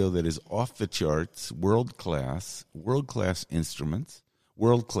studio that is off the charts, world class instruments,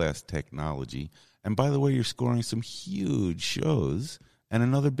 world-class technology. And by the way, you're scoring some huge shows, and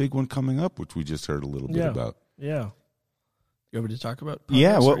another big one coming up, which we just heard a little bit about. Yeah. You want me to talk about?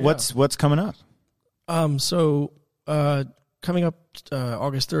 What's coming up? Coming up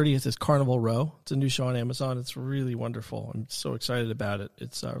August 30th is Carnival Row. It's a new show on Amazon. It's really wonderful. I'm so excited about it.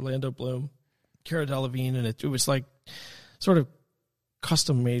 It's Orlando Bloom, Cara Delevingne, and it was like sort of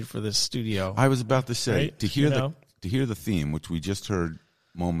custom made for this studio. I was about to say, right? to hear the theme, which we just heard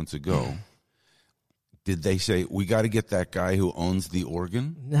moments ago, did they say, we got to get that guy who owns the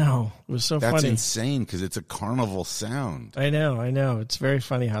organ? No, it was funny. That's insane, because it's a carnival sound. I know. It's very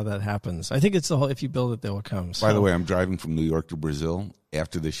funny how that happens. I think it's the whole, if you build it, they will come. So. By the way, I'm driving from New York to Brazil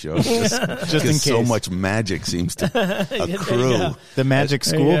after the show, just in case. So much magic seems to accrue. The magic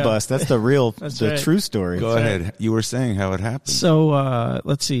school bus, that's the real, true story. Go ahead. You were saying how it happened. So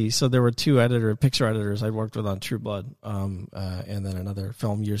let's see. So there were two picture editors I'd worked with on True Blood, and then another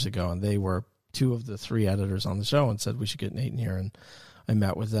film years ago, and they were 2 of the 3 editors on the show, and said we should get Nate in here. And I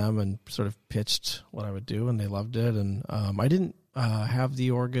met with them and sort of pitched what I would do, and they loved it. And I didn't have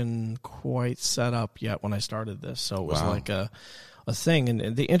the organ quite set up yet when I started this, so it was like a thing.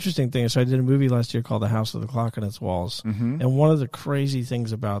 And the interesting thing is, so I did a movie last year called The House with the Clock on Its Walls, and one of the crazy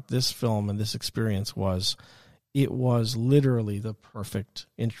things about this film and this experience was it was literally the perfect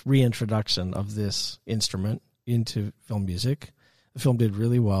reintroduction of this instrument into film music. The film did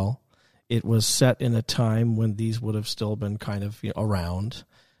really well. It was set in a time when these would have still been kind of around,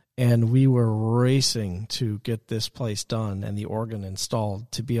 and we were racing to get this place done and the organ installed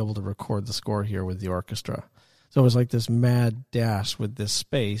to be able to record the score here with the orchestra. So it was like this mad dash with this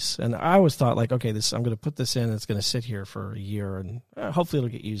space. And I always thought, like, okay, I'm going to put this in. It's going to sit here for a year, and hopefully it'll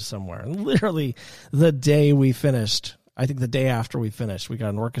get used somewhere. And literally the day we finished, I think the day after we finished, we got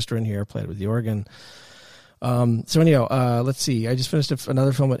an orchestra in here, played with the organ. So anyhow, let's see. I just finished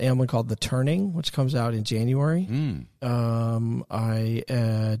another film at Amblin called The Turning, which comes out in January.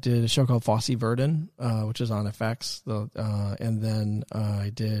 I did a show called Fosse Verdon, which is on FX. And then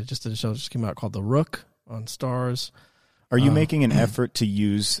I did a show that just came out called The Rook on Stars. Are you making an effort to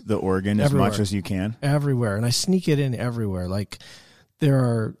use the organ everywhere. as much as you can? Everywhere. And I sneak it in everywhere. Like, there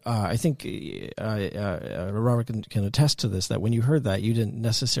are, I think Robert can attest to this, that when you heard that, you didn't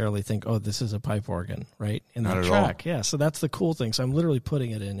necessarily think, oh, this is a pipe organ, right? In Not the at track. all. Yeah, so that's the cool thing. So I'm literally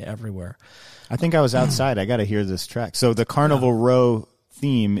putting it in everywhere. I think I was outside. I got to hear this track. So the Carnival Row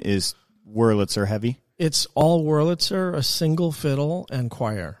theme is Wurlitzer heavy? It's all Wurlitzer, a single fiddle, and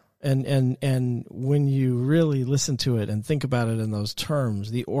choir. And when you really listen to it and think about it in those terms,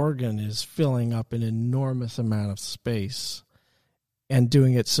 the organ is filling up an enormous amount of space and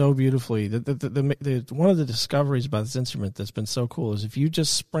doing it so beautifully. One of the discoveries about this instrument that's been so cool is if you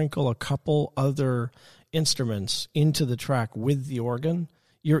just sprinkle a couple other instruments into the track with the organ,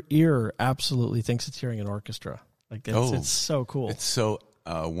 your ear absolutely thinks it's hearing an orchestra. Like, it's so cool. It's so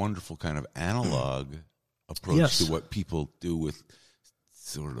wonderful kind of analog approach to what people do with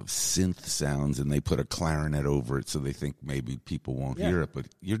sort of synth sounds, and they put a clarinet over it so they think maybe people won't hear it, but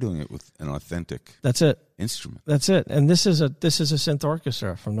you're doing it with an authentic instrument. That's it. And this is a synth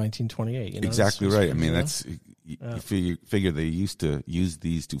orchestra from 1928. You know, exactly right. I mean, that's you figure they used to use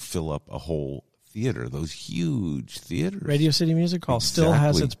these to fill up a whole theater, those huge theaters. Radio City Music Hall still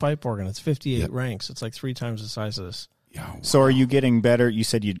has its pipe organ. It's 58 ranks. It's like 3 times the size of this. Yeah, wow. So are you getting better? You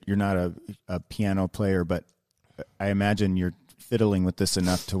said you're not a piano player, but I imagine you're fiddling with this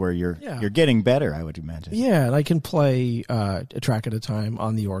enough to where you're getting better, I would imagine. Yeah, and I can play a track at a time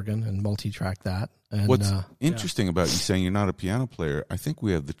on the organ and multi-track that. And, what's interesting about you saying you're not a piano player, I think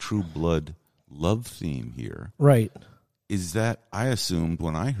we have the True Blood love theme here. Right. Is that, I assumed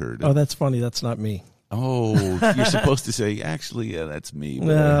when I heard it. Oh, that's funny. That's not me. Oh, you're supposed to say, actually, yeah, that's me. But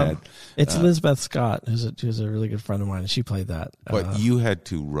no, it's Elizabeth Scott, who's a really good friend of mine, and she played that. But you had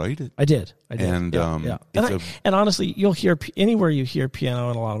to write it? I did. And, and honestly, you'll hear, anywhere you hear piano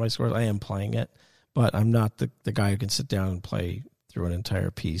in a lot of my scores, I am playing it, but I'm not the guy who can sit down and play through an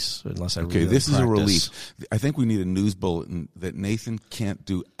entire piece unless I really this practice. Is a relief. I think we need a news bulletin that Nathan can't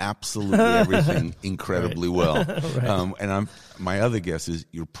do absolutely everything incredibly well. Right. And my other guess is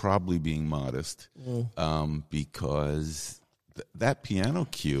you're probably being modest because that piano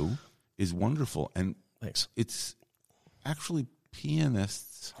cue is wonderful. And thanks. It's actually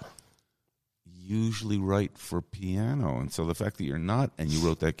pianists usually write for piano. And so the fact that you're not, and you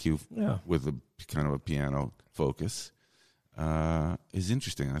wrote that cue with a kind of a piano focus, is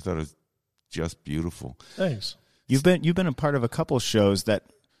interesting. I thought it was just beautiful. Thanks. You've been a part of a couple shows that,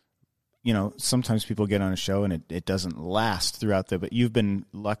 you know, sometimes people get on a show and it doesn't last throughout but you've been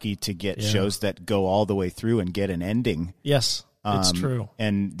lucky to get shows that go all the way through and get an ending. Yes, it's true.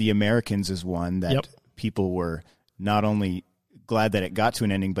 And The Americans is one that people were not only glad that it got to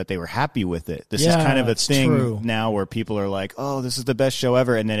an ending, but they were happy with it. This is kind of a thing now where people are like, oh, this is the best show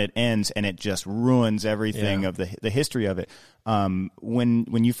ever, and then it ends and it just ruins everything of the history of it.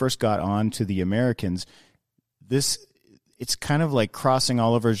 When you first got on to The Americans, it's kind of like crossing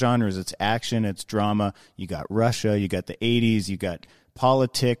all over genres. It's action, it's drama. You got Russia, you got the 80s, you got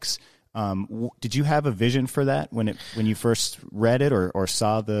politics. Did you have a vision for that when you first read it or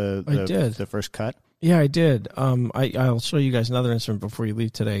saw the first cut? Yeah, I did. I'll show you guys another instrument before you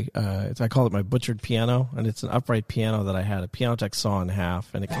leave today. I call it my butchered piano, and it's an upright piano that I had. A Pianotech saw in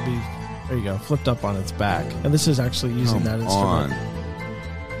half, and it can be, there you go, flipped up on its back. And this is actually using that instrument.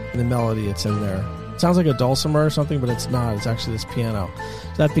 And the melody, it's in there. It sounds like a dulcimer or something, but it's not. It's actually this piano.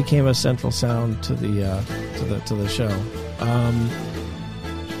 So that became a central sound to the show.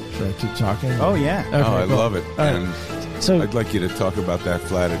 Should I keep talking? Oh yeah. Okay, I love it. Right. And so I'd like you to talk about that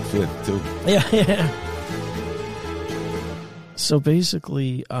flatted fifth too. Yeah. So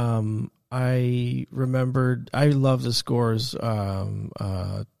basically, I remembered, I love the scores,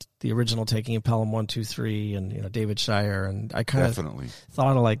 the original Taking of Pelham 1, 2, 3, and David Shire, and I kind of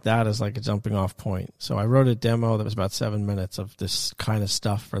thought of like that as like a jumping off point. So I wrote a demo that was about 7 minutes of this kind of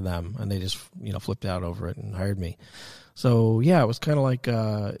stuff for them, and they just flipped out over it and hired me. So yeah, it was kind of like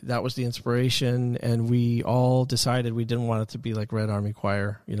that was the inspiration, and we all decided we didn't want it to be like Red Army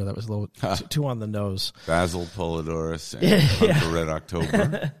Choir. That was a little too on the nose. Basil Polidorus and Hunt for Red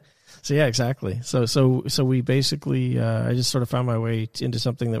October. So yeah, exactly. So we basically, I just sort of found my way into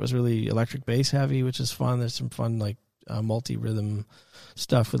something that was really electric bass heavy, which is fun. There's some fun like multi-rhythm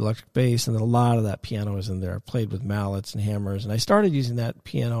stuff with electric bass, and then a lot of that piano is in there. I played with mallets and hammers, and I started using that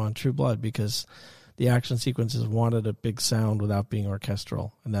piano on True Blood because the action sequences wanted a big sound without being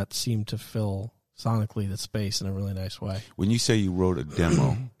orchestral, and that seemed to fill sonically the space in a really nice way. When you say you wrote a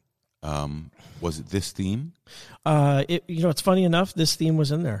demo, was it this theme? It's funny enough, this theme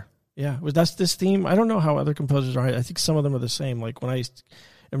was in there. Yeah, that's this theme. I don't know how other composers are. I think some of them are the same. Like when I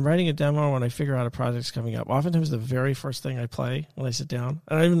am writing a demo, when I figure out a project's coming up, oftentimes the very first thing I play when I sit down,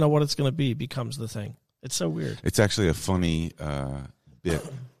 I don't even know what it's going to be, becomes the thing. It's so weird. It's actually a funny bit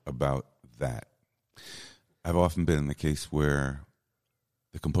about that. I've often been in the case where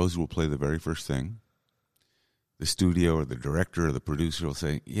the composer will play the very first thing. The studio or the director or the producer will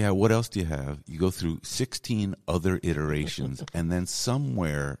say, yeah, what else do you have? You go through 16 other iterations, and then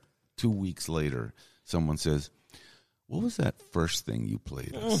somewhere 2 weeks later, someone says, what was that first thing you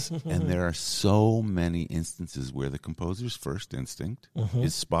played us? And there are so many instances where the composer's first instinct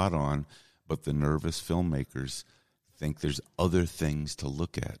is spot on, but the nervous filmmakers think there's other things to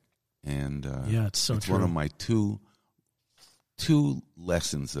look at. And it's true. One of my two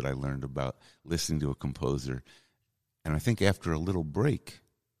lessons that I learned about listening to a composer. And I think after a little break,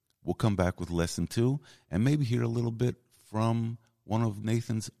 we'll come back with lesson 2 and maybe hear a little bit from one of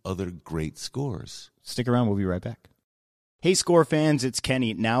Nathan's other great scores. Stick around. We'll be right back. Hey, Score fans, it's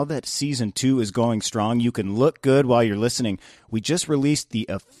Kenny. Now that Season 2 is going strong, you can look good while you're listening. We just released the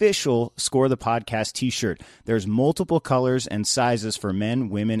official Score the Podcast t-shirt. There's multiple colors and sizes for men,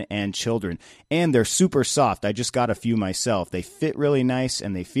 women, and children. And they're super soft. I just got a few myself. They fit really nice,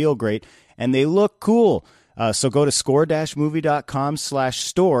 and they feel great, and they look cool. So go to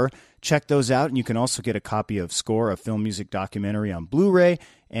score-movie.com/store. Check those out, and you can also get a copy of Score, a film music documentary on Blu-ray,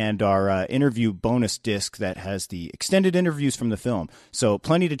 and our interview bonus disc that has the extended interviews from the film. So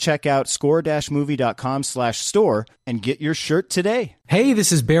plenty to check out, score-movie.com/store, and get your shirt today. Hey,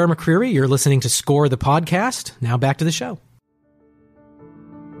 this is Bear McCreary. You're listening to Score the Podcast. Now back to the show.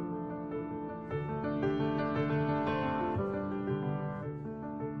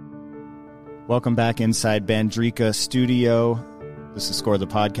 Welcome back inside Bandrika Studio. This is Score the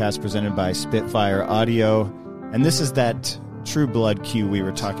Podcast presented by Spitfire Audio. And this is that True Blood cue we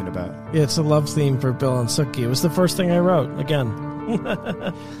were talking about. Yeah, it's a love theme for Bill and Sookie. It was the first thing I wrote, again.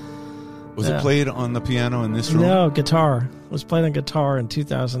 Was it played on the piano in this room? No, guitar. It was played on guitar in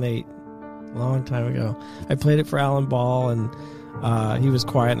 2008, a long time ago. I played it for Alan Ball, and he was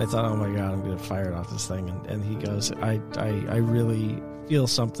quiet, and I thought, oh my God, I'm going to fire it off this thing. And he goes, I really feel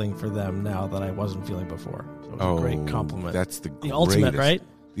something for them now that I wasn't feeling before. So it was a great compliment. That's the ultimate, right?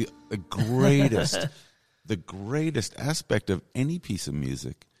 The greatest, the greatest aspect of any piece of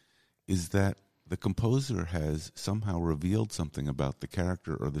music is that the composer has somehow revealed something about the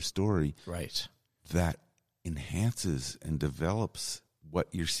character or the story, right, that enhances and develops what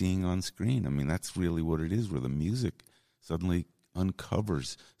you're seeing on screen. I mean, that's really what it is, where the music suddenly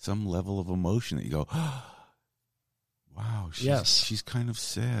uncovers some level of emotion that you go, wow, she's kind of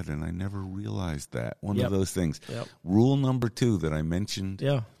sad, and I never realized that. One of those things. Yep. Rule number 2 that I mentioned.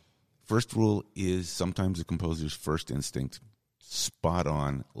 Yeah. First rule is sometimes the composer's first instinct, spot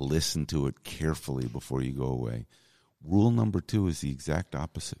on, listen to it carefully before you go away. Rule number 2 is the exact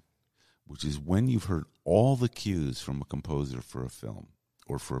opposite, which is when you've heard all the cues from a composer for a film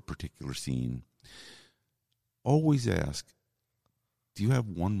or for a particular scene, always ask, do you have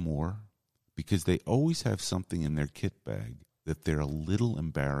one more? Because they always have something in their kit bag that they're a little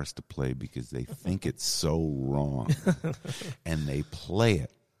embarrassed to play because they think it's so wrong. And they play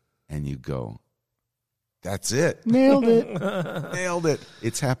it, and you go, that's it. Nailed it. Nailed it.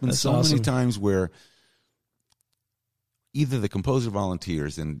 It's happened many times where either the composer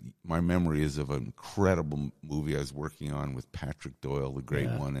volunteers, and my memory is of an incredible movie I was working on with Patrick Doyle, the great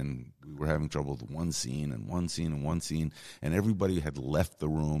one, and we were having trouble with one scene, and everybody had left the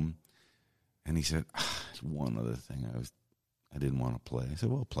room. And he said, one other thing I didn't want to play. I said,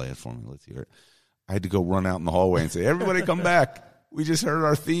 well, play it for me. Let's hear it. I had to go run out in the hallway and say, everybody come back. We just heard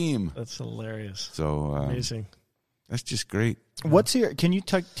our theme. That's hilarious. So amazing. That's just great. Can you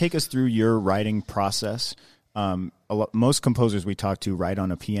take us through your writing process? Most composers we talk to write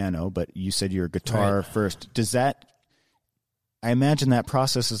on a piano, but you said you're a guitar first. I imagine that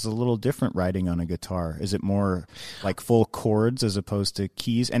process is a little different writing on a guitar. Is it more like full chords as opposed to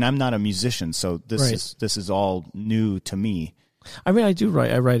keys? And I'm not a musician, so this is all new to me. I mean, I do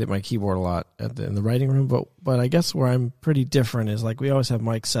write. I write at my keyboard a lot in the writing room, but I guess where I'm pretty different is like we always have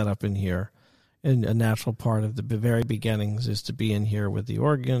mics set up in here, and a natural part of the very beginnings is to be in here with the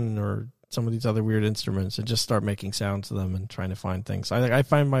organ or some of these other weird instruments and just start making sounds to them and trying to find things. I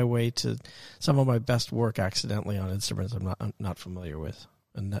find my way to some of my best work accidentally on instruments I'm not familiar with,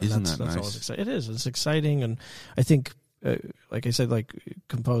 and that's nice? always exciting. It is. It's exciting, and I think, like I said, like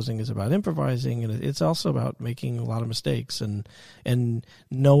composing is about improvising, and it's also about making a lot of mistakes and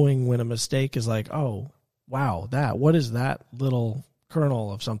knowing when a mistake is like, oh wow, what is that little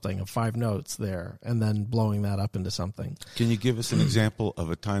kernel of something of 5 notes there, and then blowing that up into something. Can you give us an example of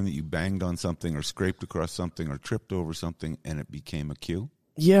a time that you banged on something or scraped across something or tripped over something and it became a cue?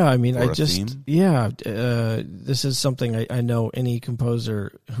 Yeah, I mean, theme? This is something I know any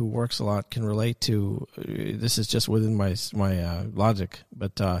composer who works a lot can relate to. This is just within my logic,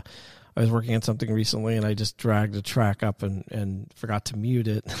 but I was working on something recently and I just dragged a track up and forgot to mute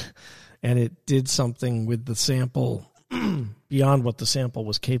it, and it did something with the sample beyond what the sample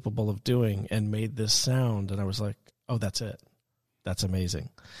was capable of doing and made this sound, and I was like, oh, that's it. That's amazing.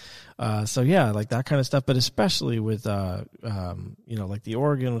 So yeah, like that kind of stuff, but especially with, like the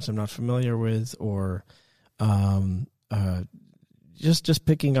organ, which I'm not familiar with, or just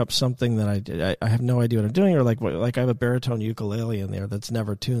picking up something that I have no idea what I'm doing, or like I have a baritone ukulele in there that's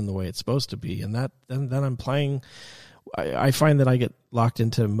never tuned the way it's supposed to be, and then I'm playing. I find that I get locked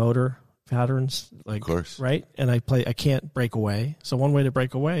into motor patterns, like, of course, right? And I can't break away. So one way to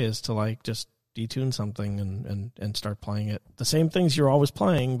break away is to like just detune something and start playing it. The same things you're always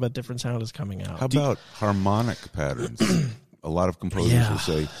playing, but different sound is coming out. How about harmonic patterns? A lot of composers will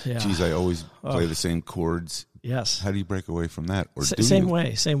say, geez, I always play the same chords. Yes. How do you break away from that? Or same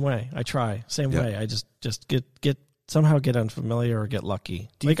way. I try. Same way. I just get somehow get unfamiliar or get lucky.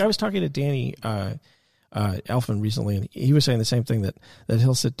 I was talking to Danny Elfman recently, and he was saying the same thing, that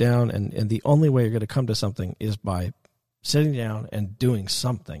he'll sit down and the only way you're going to come to something is by sitting down and doing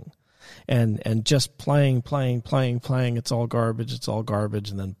something, and just playing. It's all garbage,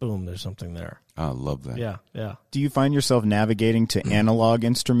 and then boom, there's something there. I love that. Yeah. Do you find yourself navigating to analog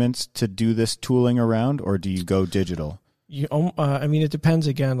instruments to do this tooling around, or do you go digital? I mean, it depends.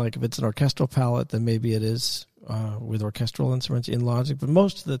 Again, like if it's an orchestral palette, then maybe it is with orchestral instruments in Logic. But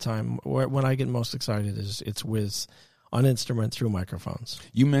most of the time, when I get most excited, it's with an instrument through microphones.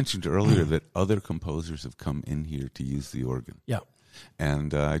 You mentioned earlier that other composers have come in here to use the organ. Yeah.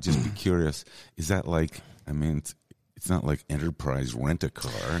 And I'd just be curious, is that like, I mean, it's not like Enterprise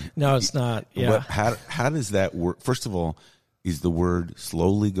Rent-A-Car. No, it's not. Yeah. But how does that work? First of all, is the word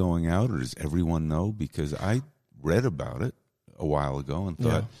slowly going out, or does everyone know? Because I read about it a while ago and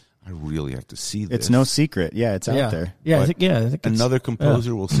thought, I really have to see this. It's no secret. Yeah, it's out there. Yeah, I think another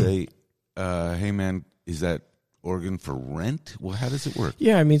composer will say, hey, man, is that organ for rent? Well, how does it work?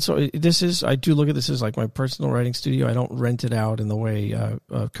 Yeah, I mean, so I do look at this as like my personal writing studio. I don't rent it out in the way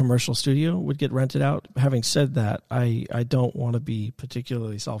a commercial studio would get rented out. Having said that, I don't want to be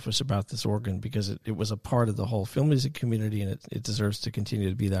particularly selfish about this organ, because it was a part of the whole film music community, and it deserves to continue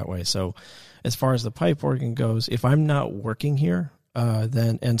to be that way. So as far as the pipe organ goes, if I'm not working here,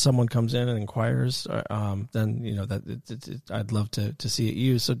 then and someone comes in and inquires, then I'd love to see it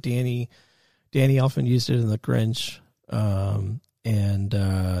used. So Danny Elfman used it in The Grinch, a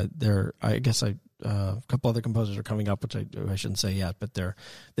couple other composers are coming up, which I shouldn't say yet, but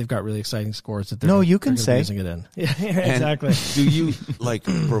they've got really exciting scores that they're you can say using it in. Yeah, exactly. Do you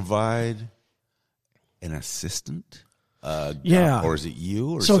provide an assistant? Or is it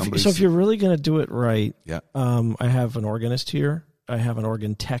you or somebody? So if you're really going to do it right, I have an organist here. I have an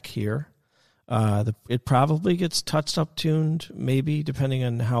organ tech here. It probably gets touched up, tuned, maybe, depending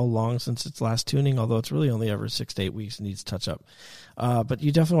on how long since its last tuning, although it's really only every 6 to 8 weeks it needs touch up. But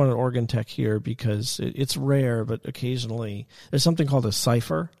you definitely want an organ tech here, because it's rare, but occasionally there's something called a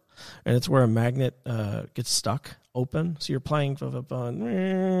cipher, and it's where a magnet gets stuck open. So you're playing,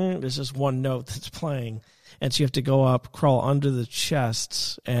 there's just one note that's playing, and so you have to go up, crawl under the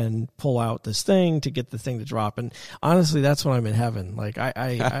chests, and pull out this thing to get the thing to drop. And honestly, that's when I'm in heaven. Like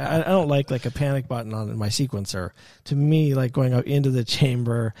I don't like a panic button on my sequencer. To me, like going out into the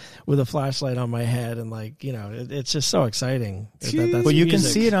chamber with a flashlight on my head, and it's just so exciting. Well, you can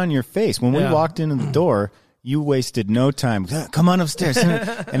see it on your face. When we walked into the door, You wasted no time. Come on upstairs.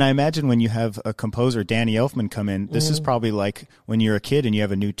 And I imagine when you have a composer, Danny Elfman, come in, this is probably like when you're a kid and you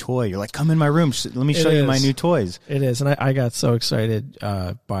have a new toy. You're like, come in my room. Let me show you my new toys. It is. And I got so excited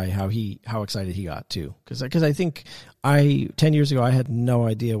by how excited he got, too. Because I think 10 years ago, I had no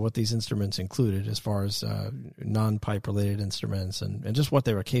idea what these instruments included as far as non-pipe related instruments and just what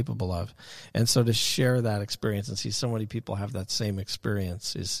they were capable of. And so to share that experience and see so many people have that same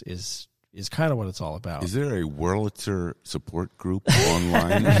experience is kind of what it's all about. Is there a Wurlitzer support group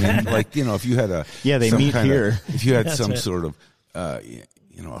online? I mean, like, if you had they meet here. If you had some sort of, a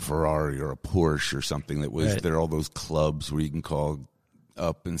Ferrari or a Porsche or something that was, there are all those clubs where you can call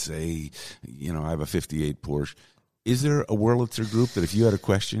up and say, I have a 58 Porsche. Is there a Wurlitzer group that if you had a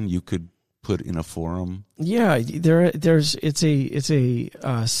question, you could put in a forum? Yeah, it's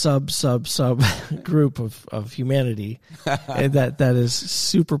a sub group of humanity that is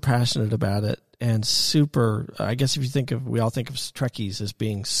super passionate about it and super. I guess if we all think of Trekkies as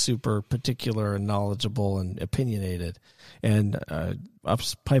being super particular and knowledgeable and opinionated, and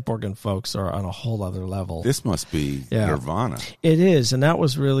us pipe organ folks are on a whole other level. This must be nirvana. It is, and that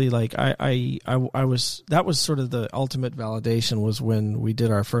was really like I was. That was sort of the ultimate validation was when we did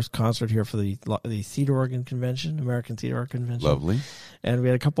our first concert here for the Theater Organ Convention, American Theater Organ Convention. Lovely. And we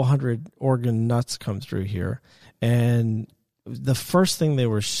had a couple hundred organ nuts come through here, and the first thing they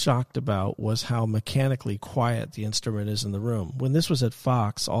were shocked about was how mechanically quiet the instrument is in the room. When this was at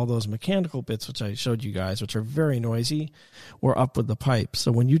Fox, all those mechanical bits, which I showed you guys, which are very noisy, were up with the pipe.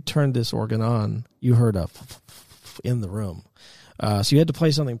 So when you turned this organ on, you heard a in the room. So you had to play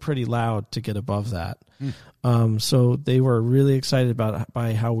something pretty loud to get above that. So they were really excited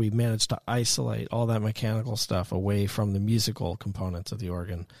by how we managed to isolate all that mechanical stuff away from the musical components of the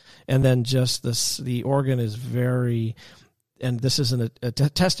organ. And then just the organ is very... And this is a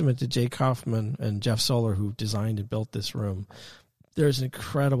testament to Jay Kaufman and Jeff Solar, who designed and built this room. There's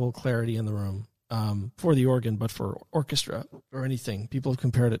incredible clarity in the room for the organ, but for orchestra or anything. People have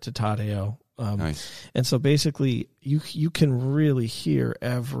compared it to Tadeo. Nice. And so basically, you can really hear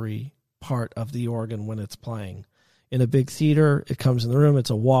every part of the organ when it's playing. In a big theater, it comes in the room.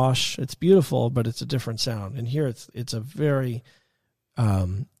 It's a wash. It's beautiful, but it's a different sound. And here, it's a very...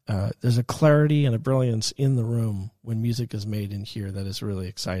 there's a clarity and a brilliance in the room when music is made in here that is really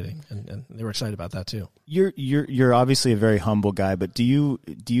exciting, and they were excited about that too. You're obviously a very humble guy, but do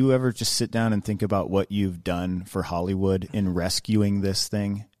you ever just sit down and think about what you've done for Hollywood in rescuing this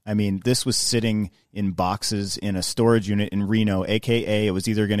thing? I mean, this was sitting in boxes in a storage unit in Reno, aka it was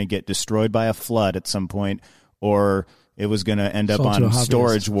either going to get destroyed by a flood at some point, or it was going to end up on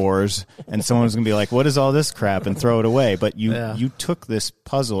Storage Wars, and someone was going to be like, what is all this crap, and throw it away. But you took this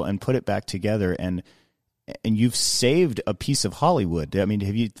puzzle and put it back together, and you've saved a piece of Hollywood. I mean,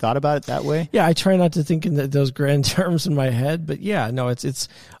 have you thought about it that way? Yeah, I try not to think in those grand terms in my head, but yeah, no, it's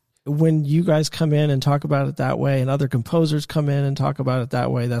when you guys come in and talk about it that way, and other composers come in and talk about it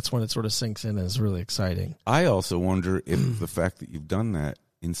that way, that's when it sort of sinks in and is really exciting. I also wonder if the fact that you've done that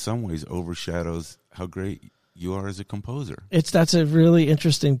in some ways overshadows how great you are as a composer. That's a really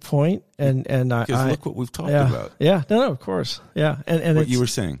interesting point, and because look what we've talked about. Yeah, no, of course, yeah, and what you were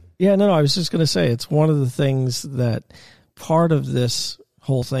saying. Yeah, no, I was just going to say it's one of the things that part of this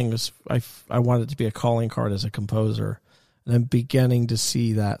whole thing is I wanted to be a calling card as a composer, and I'm beginning to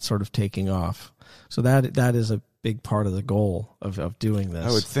see that sort of taking off. So that is a big part of the goal of doing this.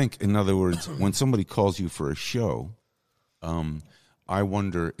 I would think, in other words, when somebody calls you for a show, I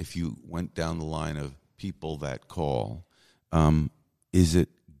wonder if you went down the line of people that call, is it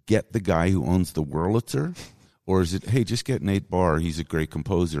get the guy who owns the Wurlitzer, or is it, hey, just get Nate Barr, he's a great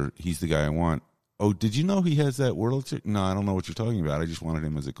composer, he's the guy I want. Oh, did you know he has that Wurlitzer? No, I don't know what you're talking about, I just wanted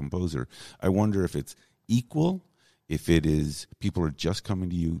him as a composer. I wonder if it's equal, if it is people are just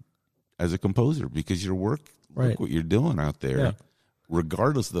coming to you as a composer because your work, look what you're doing out there,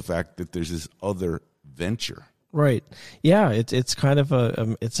 regardless of the fact that there's this other venture. Right. Yeah, it's kind of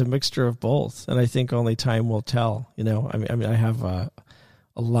it's a mixture of both, and I think only time will tell. I mean, I have a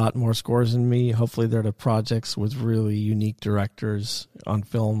lot more scores in me. Hopefully, they're the projects with really unique directors on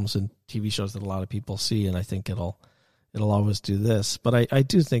films and TV shows that a lot of people see, and I think it'll always do this. But I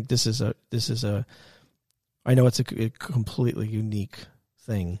do think this is a I know it's a completely unique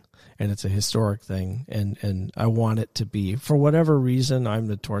thing, and it's a historic thing, and I want it to be, for whatever reason, I'm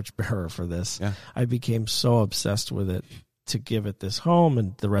the torchbearer for this. Yeah. I became so obsessed with it to give it this home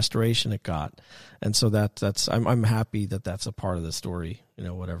and the restoration it got, and so I'm happy that that's a part of the story,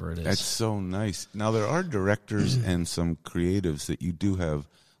 whatever it is. That's so nice. Now there are directors and some creatives that you do have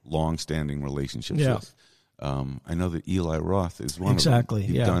long-standing relationships with. I know that Eli Roth is one Exactly, of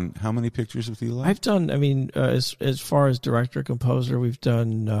them. You've done how many pictures with Eli? I've done, as far as director-composer, we've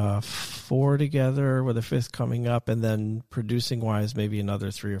done 4 together, with a 5th coming up, and then producing-wise, maybe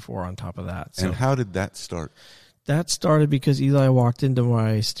another 3 or 4 on top of that. So and how did that start? that started because Eli walked into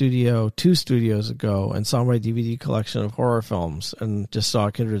my studio 2 studios ago and saw my DVD collection of horror films and just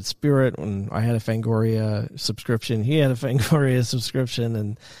saw Kindred Spirit when I had a Fangoria subscription. He had a Fangoria subscription,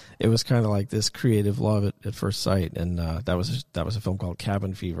 and it was kind of like this creative love at first sight. And that was a film called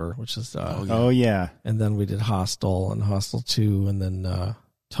Cabin Fever, which is oh yeah. And then we did Hostel and Hostel 2, and then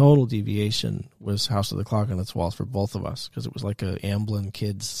Total Deviation was House of the Clock on Its Walls for both of us because it was like a Amblin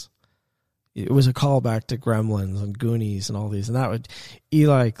Kids. It was a callback to Gremlins and Goonies and all these, and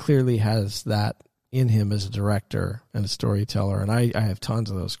Eli clearly has that in him as a director and a storyteller, and I have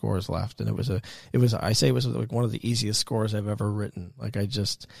tons of those scores left. And it was like one of the easiest scores I've ever written. Like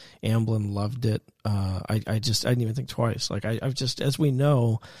Amblin loved it. I didn't even think twice. Like I've just, as we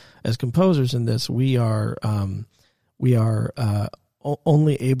know, as composers in this, we are only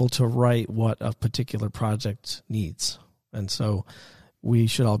able to write what a particular project needs, and so we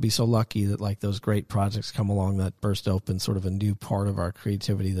should all be so lucky that like those great projects come along that burst open sort of a new part of our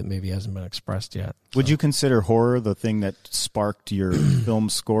creativity that maybe hasn't been expressed yet. Would you consider horror the thing that sparked your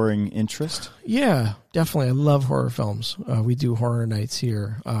film scoring interest? Yeah, definitely. I love horror films. We do horror nights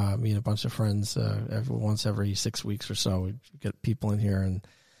here. Me and a bunch of friends once every 6 weeks or so. We get people in here, and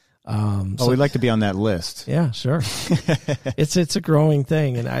we'd like to be on that list. Yeah, sure. It's a growing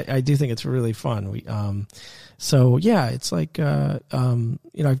thing, and I do think it's really fun. So yeah, it's like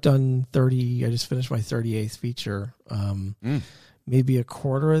I've done 30. I just finished my 38th feature. Maybe a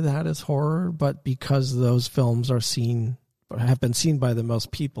quarter of that is horror, but because those films have been seen by the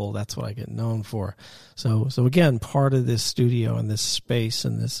most people, that's what I get known for. So again, part of this studio and this space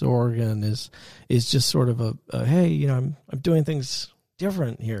and this organ is just sort of a hey, I'm doing things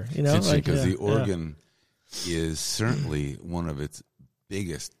different here. It's interesting because the organ is certainly one of its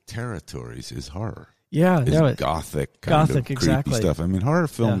biggest territories is horror. Yeah, gothic kind of creepy exactly. stuff. I mean, horror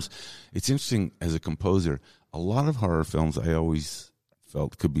films, it's interesting as a composer, a lot of horror films I always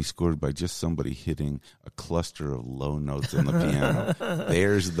felt could be scored by just somebody hitting a cluster of low notes on the piano.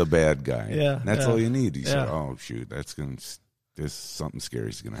 There's the bad guy. Yeah, and that's all you need. You say, oh, shoot, there's something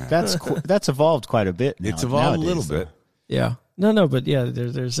scary going to happen. That's evolved quite a bit now, It's evolved nowadays, a little bit. Yeah. No, but yeah,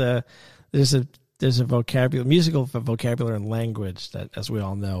 there's a vocabulary, musical vocabulary and language that, as we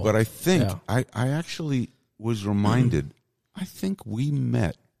all know. But I think I actually was reminded. I think we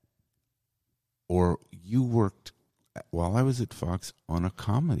met, or you worked while I was at Fox on a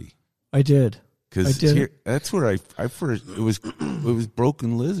comedy. I did. Because that's where I first it was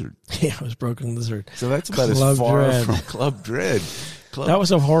Broken Lizard. Yeah, it was Broken Lizard. So that's about Club as far Dread. from Club Dread. That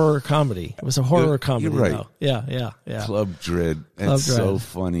was a horror comedy. It was a horror comedy. You're right. Though. Yeah. Club Dread. That's so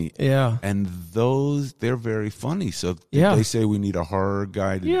funny. Yeah. And they're very funny. So did they say we need a horror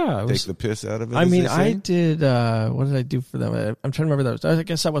guy to take the piss out of it? I mean, I did, what did I do for them? I'm trying to remember that. I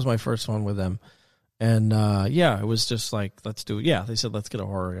guess that was my first one with them. And, it was just like, let's do it. Yeah, they said, let's get a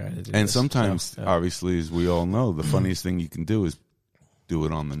horror guy to do this. And sometimes, obviously, as we all know, the funniest thing you can do is do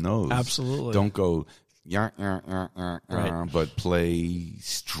it on the nose. Absolutely. Don't go... but play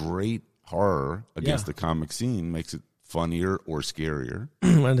straight horror against the comic scene makes it funnier or scarier.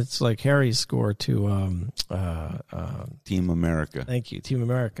 And it's like Harry's score to Team America. Thank you, Team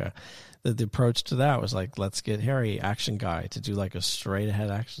America. The approach to that was like, let's get Harry, action guy, to do like a straight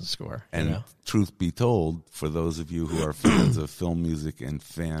ahead action score. And truth be told, for those of you who are fans of film music and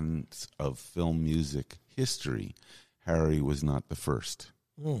fans of film music history, Harry was not the first.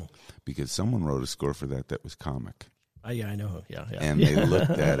 Because someone wrote a score for that was comic. Yeah, I know. Yeah. And they looked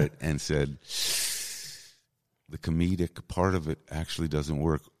at it and said, the comedic part of it actually doesn't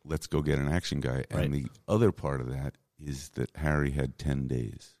work. Let's go get an action guy. Right. And the other part of that is that Harry had 10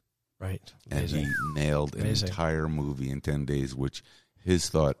 days. Right. Amazing. And he nailed an entire movie in 10 days, which his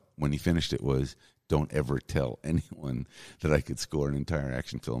thought when he finished it was, don't ever tell anyone that I could score an entire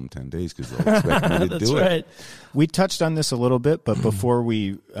action film in 10 days because they'll expect me to do it. We touched on this a little bit, but before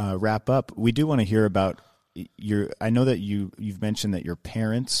we wrap up, we do want to hear about I know that you've mentioned that your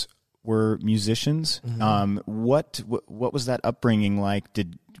parents were musicians. Mm-hmm. What was that upbringing like?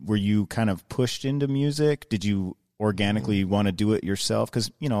 Were you kind of pushed into music? Did you organically want to do it yourself?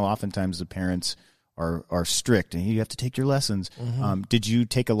 Because, oftentimes the parents are strict and you have to take your lessons. Mm-hmm. Did you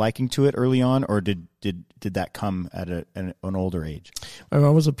take a liking to it early on, or did that come at an older age? My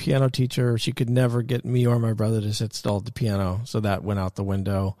mom was a piano teacher. She could never get me or my brother to sit still at the piano, so that went out the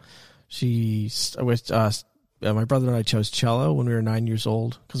window. She my brother and I chose cello when we were 9 years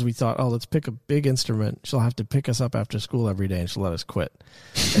old because we thought, let's pick a big instrument. She'll have to pick us up after school every day and she'll let us quit.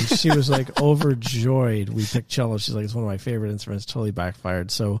 And she was like overjoyed we picked cello. She's like, it's one of my favorite instruments. Totally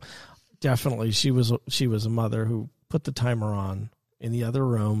backfired. So definitely she was a mother who put the timer on in the other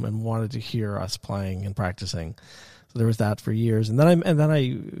room and wanted to hear us playing and practicing. So there was that for years. And then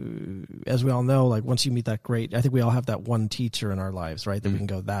I, as we all know, like once you meet that great, I think we all have that one teacher in our lives, right? That we can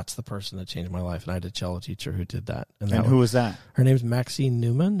go, that's the person that changed my life. And I had a cello teacher who did that. And who was that? Her name's Maxine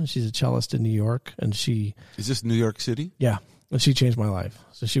Newman. She's a cellist in New York. And Is this New York City? Yeah. And she changed my life.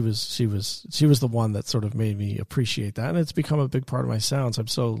 So she was the one that sort of made me appreciate that. And it's become a big part of my sounds. I'm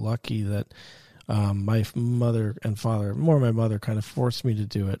so lucky that my mother and father, more my mother, kind of forced me to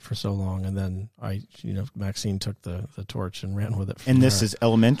do it for so long, and then Maxine took the torch and ran with it. And this is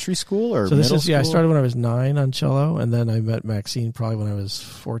elementary school or middle school? I started when I was 9 on cello, and then I met Maxine probably when I was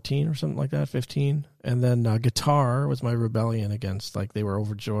 14 or something like that, 15. And then guitar was my rebellion against, like, they were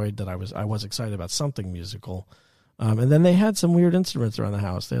overjoyed that I was excited about something musical. And then they had some weird instruments around the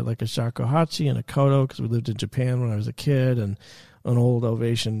house. They had like a shakuhachi and a koto because we lived in Japan when I was a kid, and an old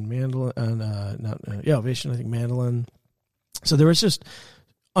Ovation mandolin, Ovation, I think, mandolin. So there was just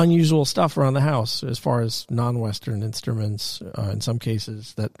unusual stuff around the house as far as non-Western instruments, in some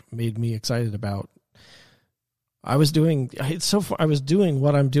cases, that made me excited about. I was doing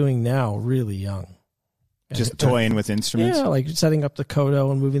what I'm doing now really young. Just toying with instruments? Yeah, like setting up the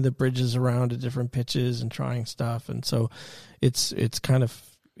koto and moving the bridges around to different pitches and trying stuff. And so it's kind of,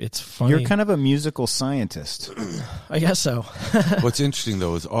 it's funny. You're kind of a musical scientist. I guess so. What's interesting,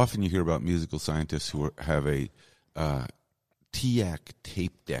 though, is often you hear about musical scientists who have a TIAC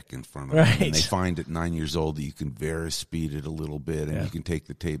tape deck in front of them. Right. And they find at 9 years old that you can varispeed it a little bit and you can take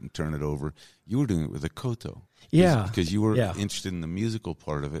the tape and turn it over. You were doing it with a koto. Yeah. Because you were interested in the musical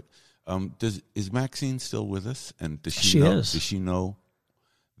part of it. Is Maxine still with us? And does she know? Is. Does she know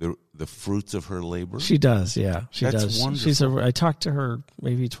the fruits of her labor? She does. Yeah, she That's does. wonderful. I talk to her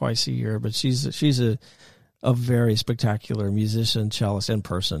maybe twice a year, but she's a very spectacular musician, cellist in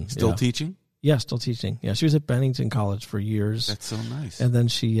person. Still teaching? Yeah, still teaching. Yeah, she was at Bennington College for years. That's so nice. And then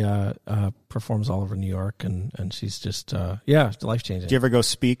she performs all over New York, and she's just life-changing. Do you ever go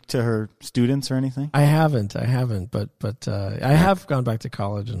speak to her students or anything? I haven't, but I have gone back to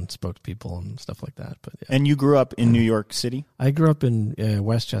college and spoke to people and stuff like that. But yeah. And you grew up in New York City? I grew up in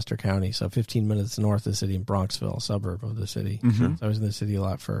Westchester County, so 15 minutes north of the city, in Bronxville, a suburb of the city. Mm-hmm. So I was in the city a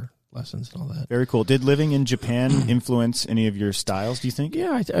lot for lessons and all that. Very cool. Did living in Japan influence any of your styles, do you think?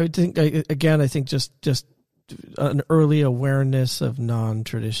 Yeah, I think just an early awareness of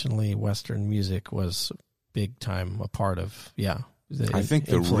non-traditionally Western music was big time a part of, I think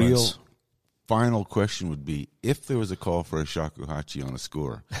the real final question would be, if there was a call for a shakuhachi on a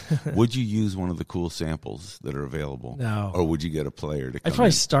score, would you use one of the cool samples that are available? No. Or would you get a player to come I'd probably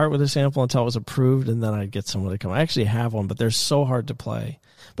in? start with a sample until it was approved, and then I'd get someone to come. I actually have one, but they're so hard to play.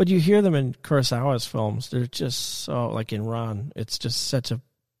 But you hear them in Kurosawa's films. They're just so, like in Ran, it's just such a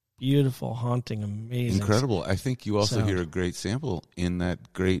beautiful, haunting, amazing. Incredible. I think you also sound. hear a great sample in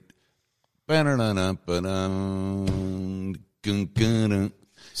that great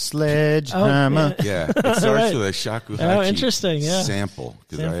Sledgehammer. Yeah, it starts Right. with a shakuhachi interesting, yeah. sample.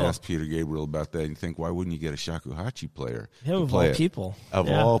 Because I Sample. asked Peter Gabriel about that, and you think, why wouldn't you get a shakuhachi player Him to of play all it? people. Of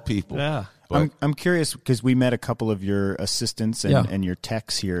Yeah. all people. Yeah. But, I'm curious because we met a couple of your assistants and your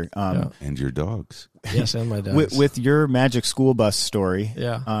techs here. and your dogs. Yes, and my dad. With your Magic School Bus story,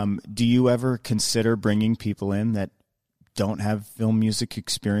 Yeah. Do you ever consider bringing people in that don't have film music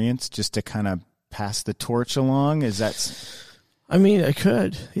experience just to kind of pass the torch along? Is that... I mean, I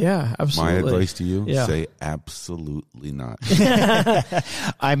could. Yeah, My absolutely. advice to you, Yeah. say absolutely not.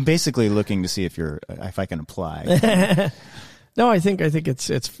 I'm basically looking to see if I can apply. No, I think it's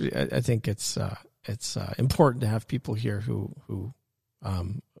important to have people here who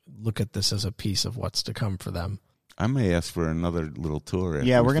look at this as a piece of what's to come for them. I may ask for another little tour. after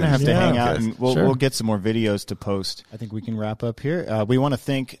Yeah, we we're going to have finish to the hang out, podcast. and we'll Sure. get some more videos to post. I think we can wrap up here. We want to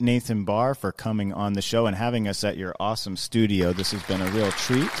thank Nathan Barr for coming on the show and having us at your awesome studio. This has been a real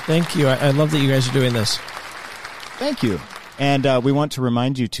treat. Thank you. I love that you guys are doing this. Thank you. And we want to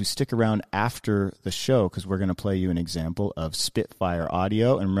remind you to stick around after the show because we're going to play you an example of Spitfire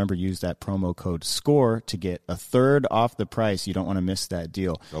audio. And remember, use that promo code SCORE to get a third off the price. You don't want to miss that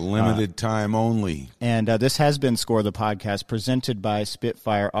deal. A limited time only. And this has been Score the Podcast presented by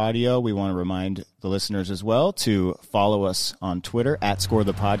Spitfire Audio. We want to remind the listeners as well to follow us on Twitter at Score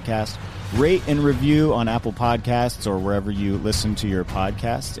the Podcast. Rate and review on Apple Podcasts or wherever you listen to your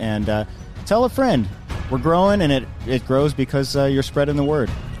podcasts. And tell a friend. We're growing, and it grows because you're spreading the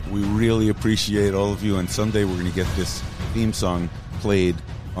word. We really appreciate all of you, and someday we're going to get this theme song played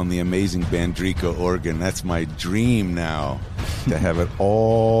on the amazing Bandrika organ. That's my dream now, to have it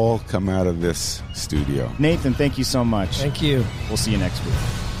all come out of this studio. Nathan, thank you so much. Thank you. We'll see you next week.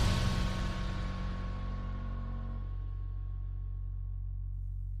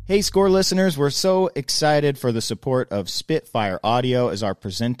 Hey, Score listeners, we're so excited for the support of Spitfire Audio as our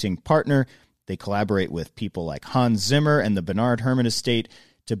presenting partner. They collaborate with people like Hans Zimmer and the Bernard Herrmann Estate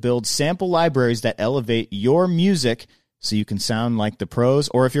to build sample libraries that elevate your music so you can sound like the pros.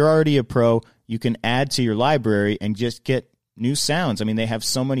 Or if you're already a pro, you can add to your library and just get new sounds. I mean, they have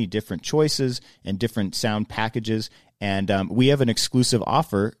so many different choices and different sound packages, and we have an exclusive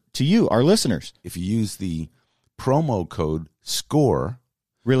offer to you, our listeners. If you use the promo code SCORE,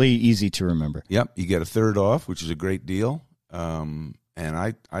 really easy to remember. Yep, you get a third off, which is a great deal. And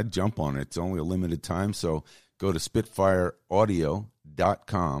I'd jump on it. It's only a limited time, so go to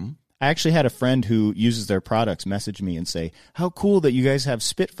spitfireaudio.com. I actually had a friend who uses their products message me and say, how cool that you guys have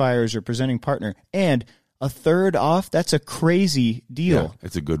Spitfire as your presenting partner, and a third off? That's a crazy deal. Yeah,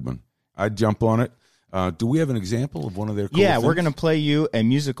 it's a good one. I'd jump on it. Do we have an example of one of their cool Yeah, things? we're going to play you a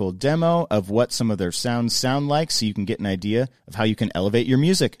musical demo of what some of their sounds sound like so you can get an idea of how you can elevate your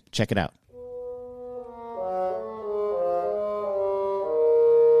music. Check it out.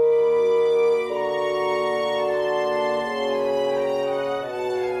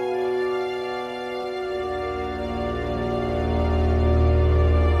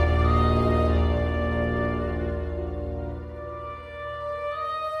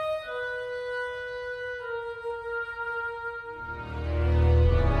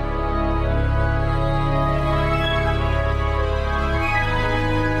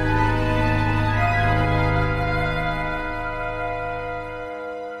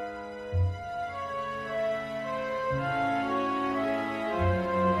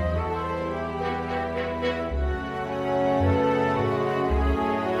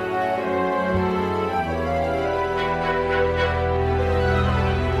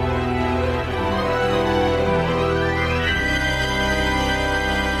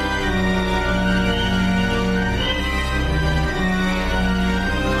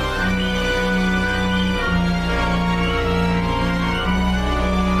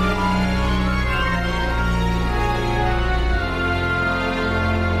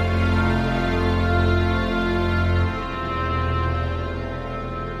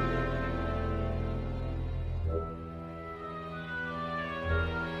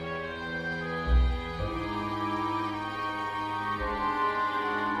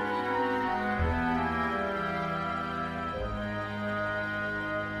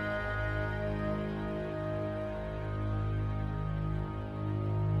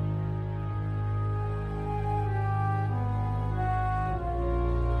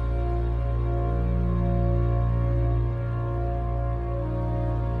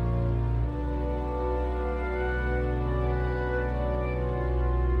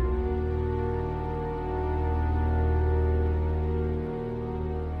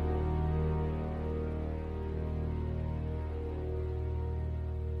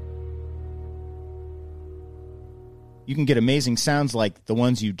 You can get amazing sounds like the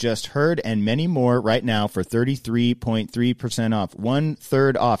ones you just heard and many more right now for 33.3% off.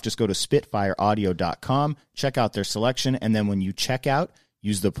 1/3 off. Just go to spitfireaudio.com, check out their selection, and then when you check out,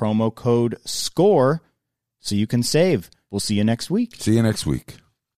 use the promo code SCORE so you can save. We'll see you next week. See you next week.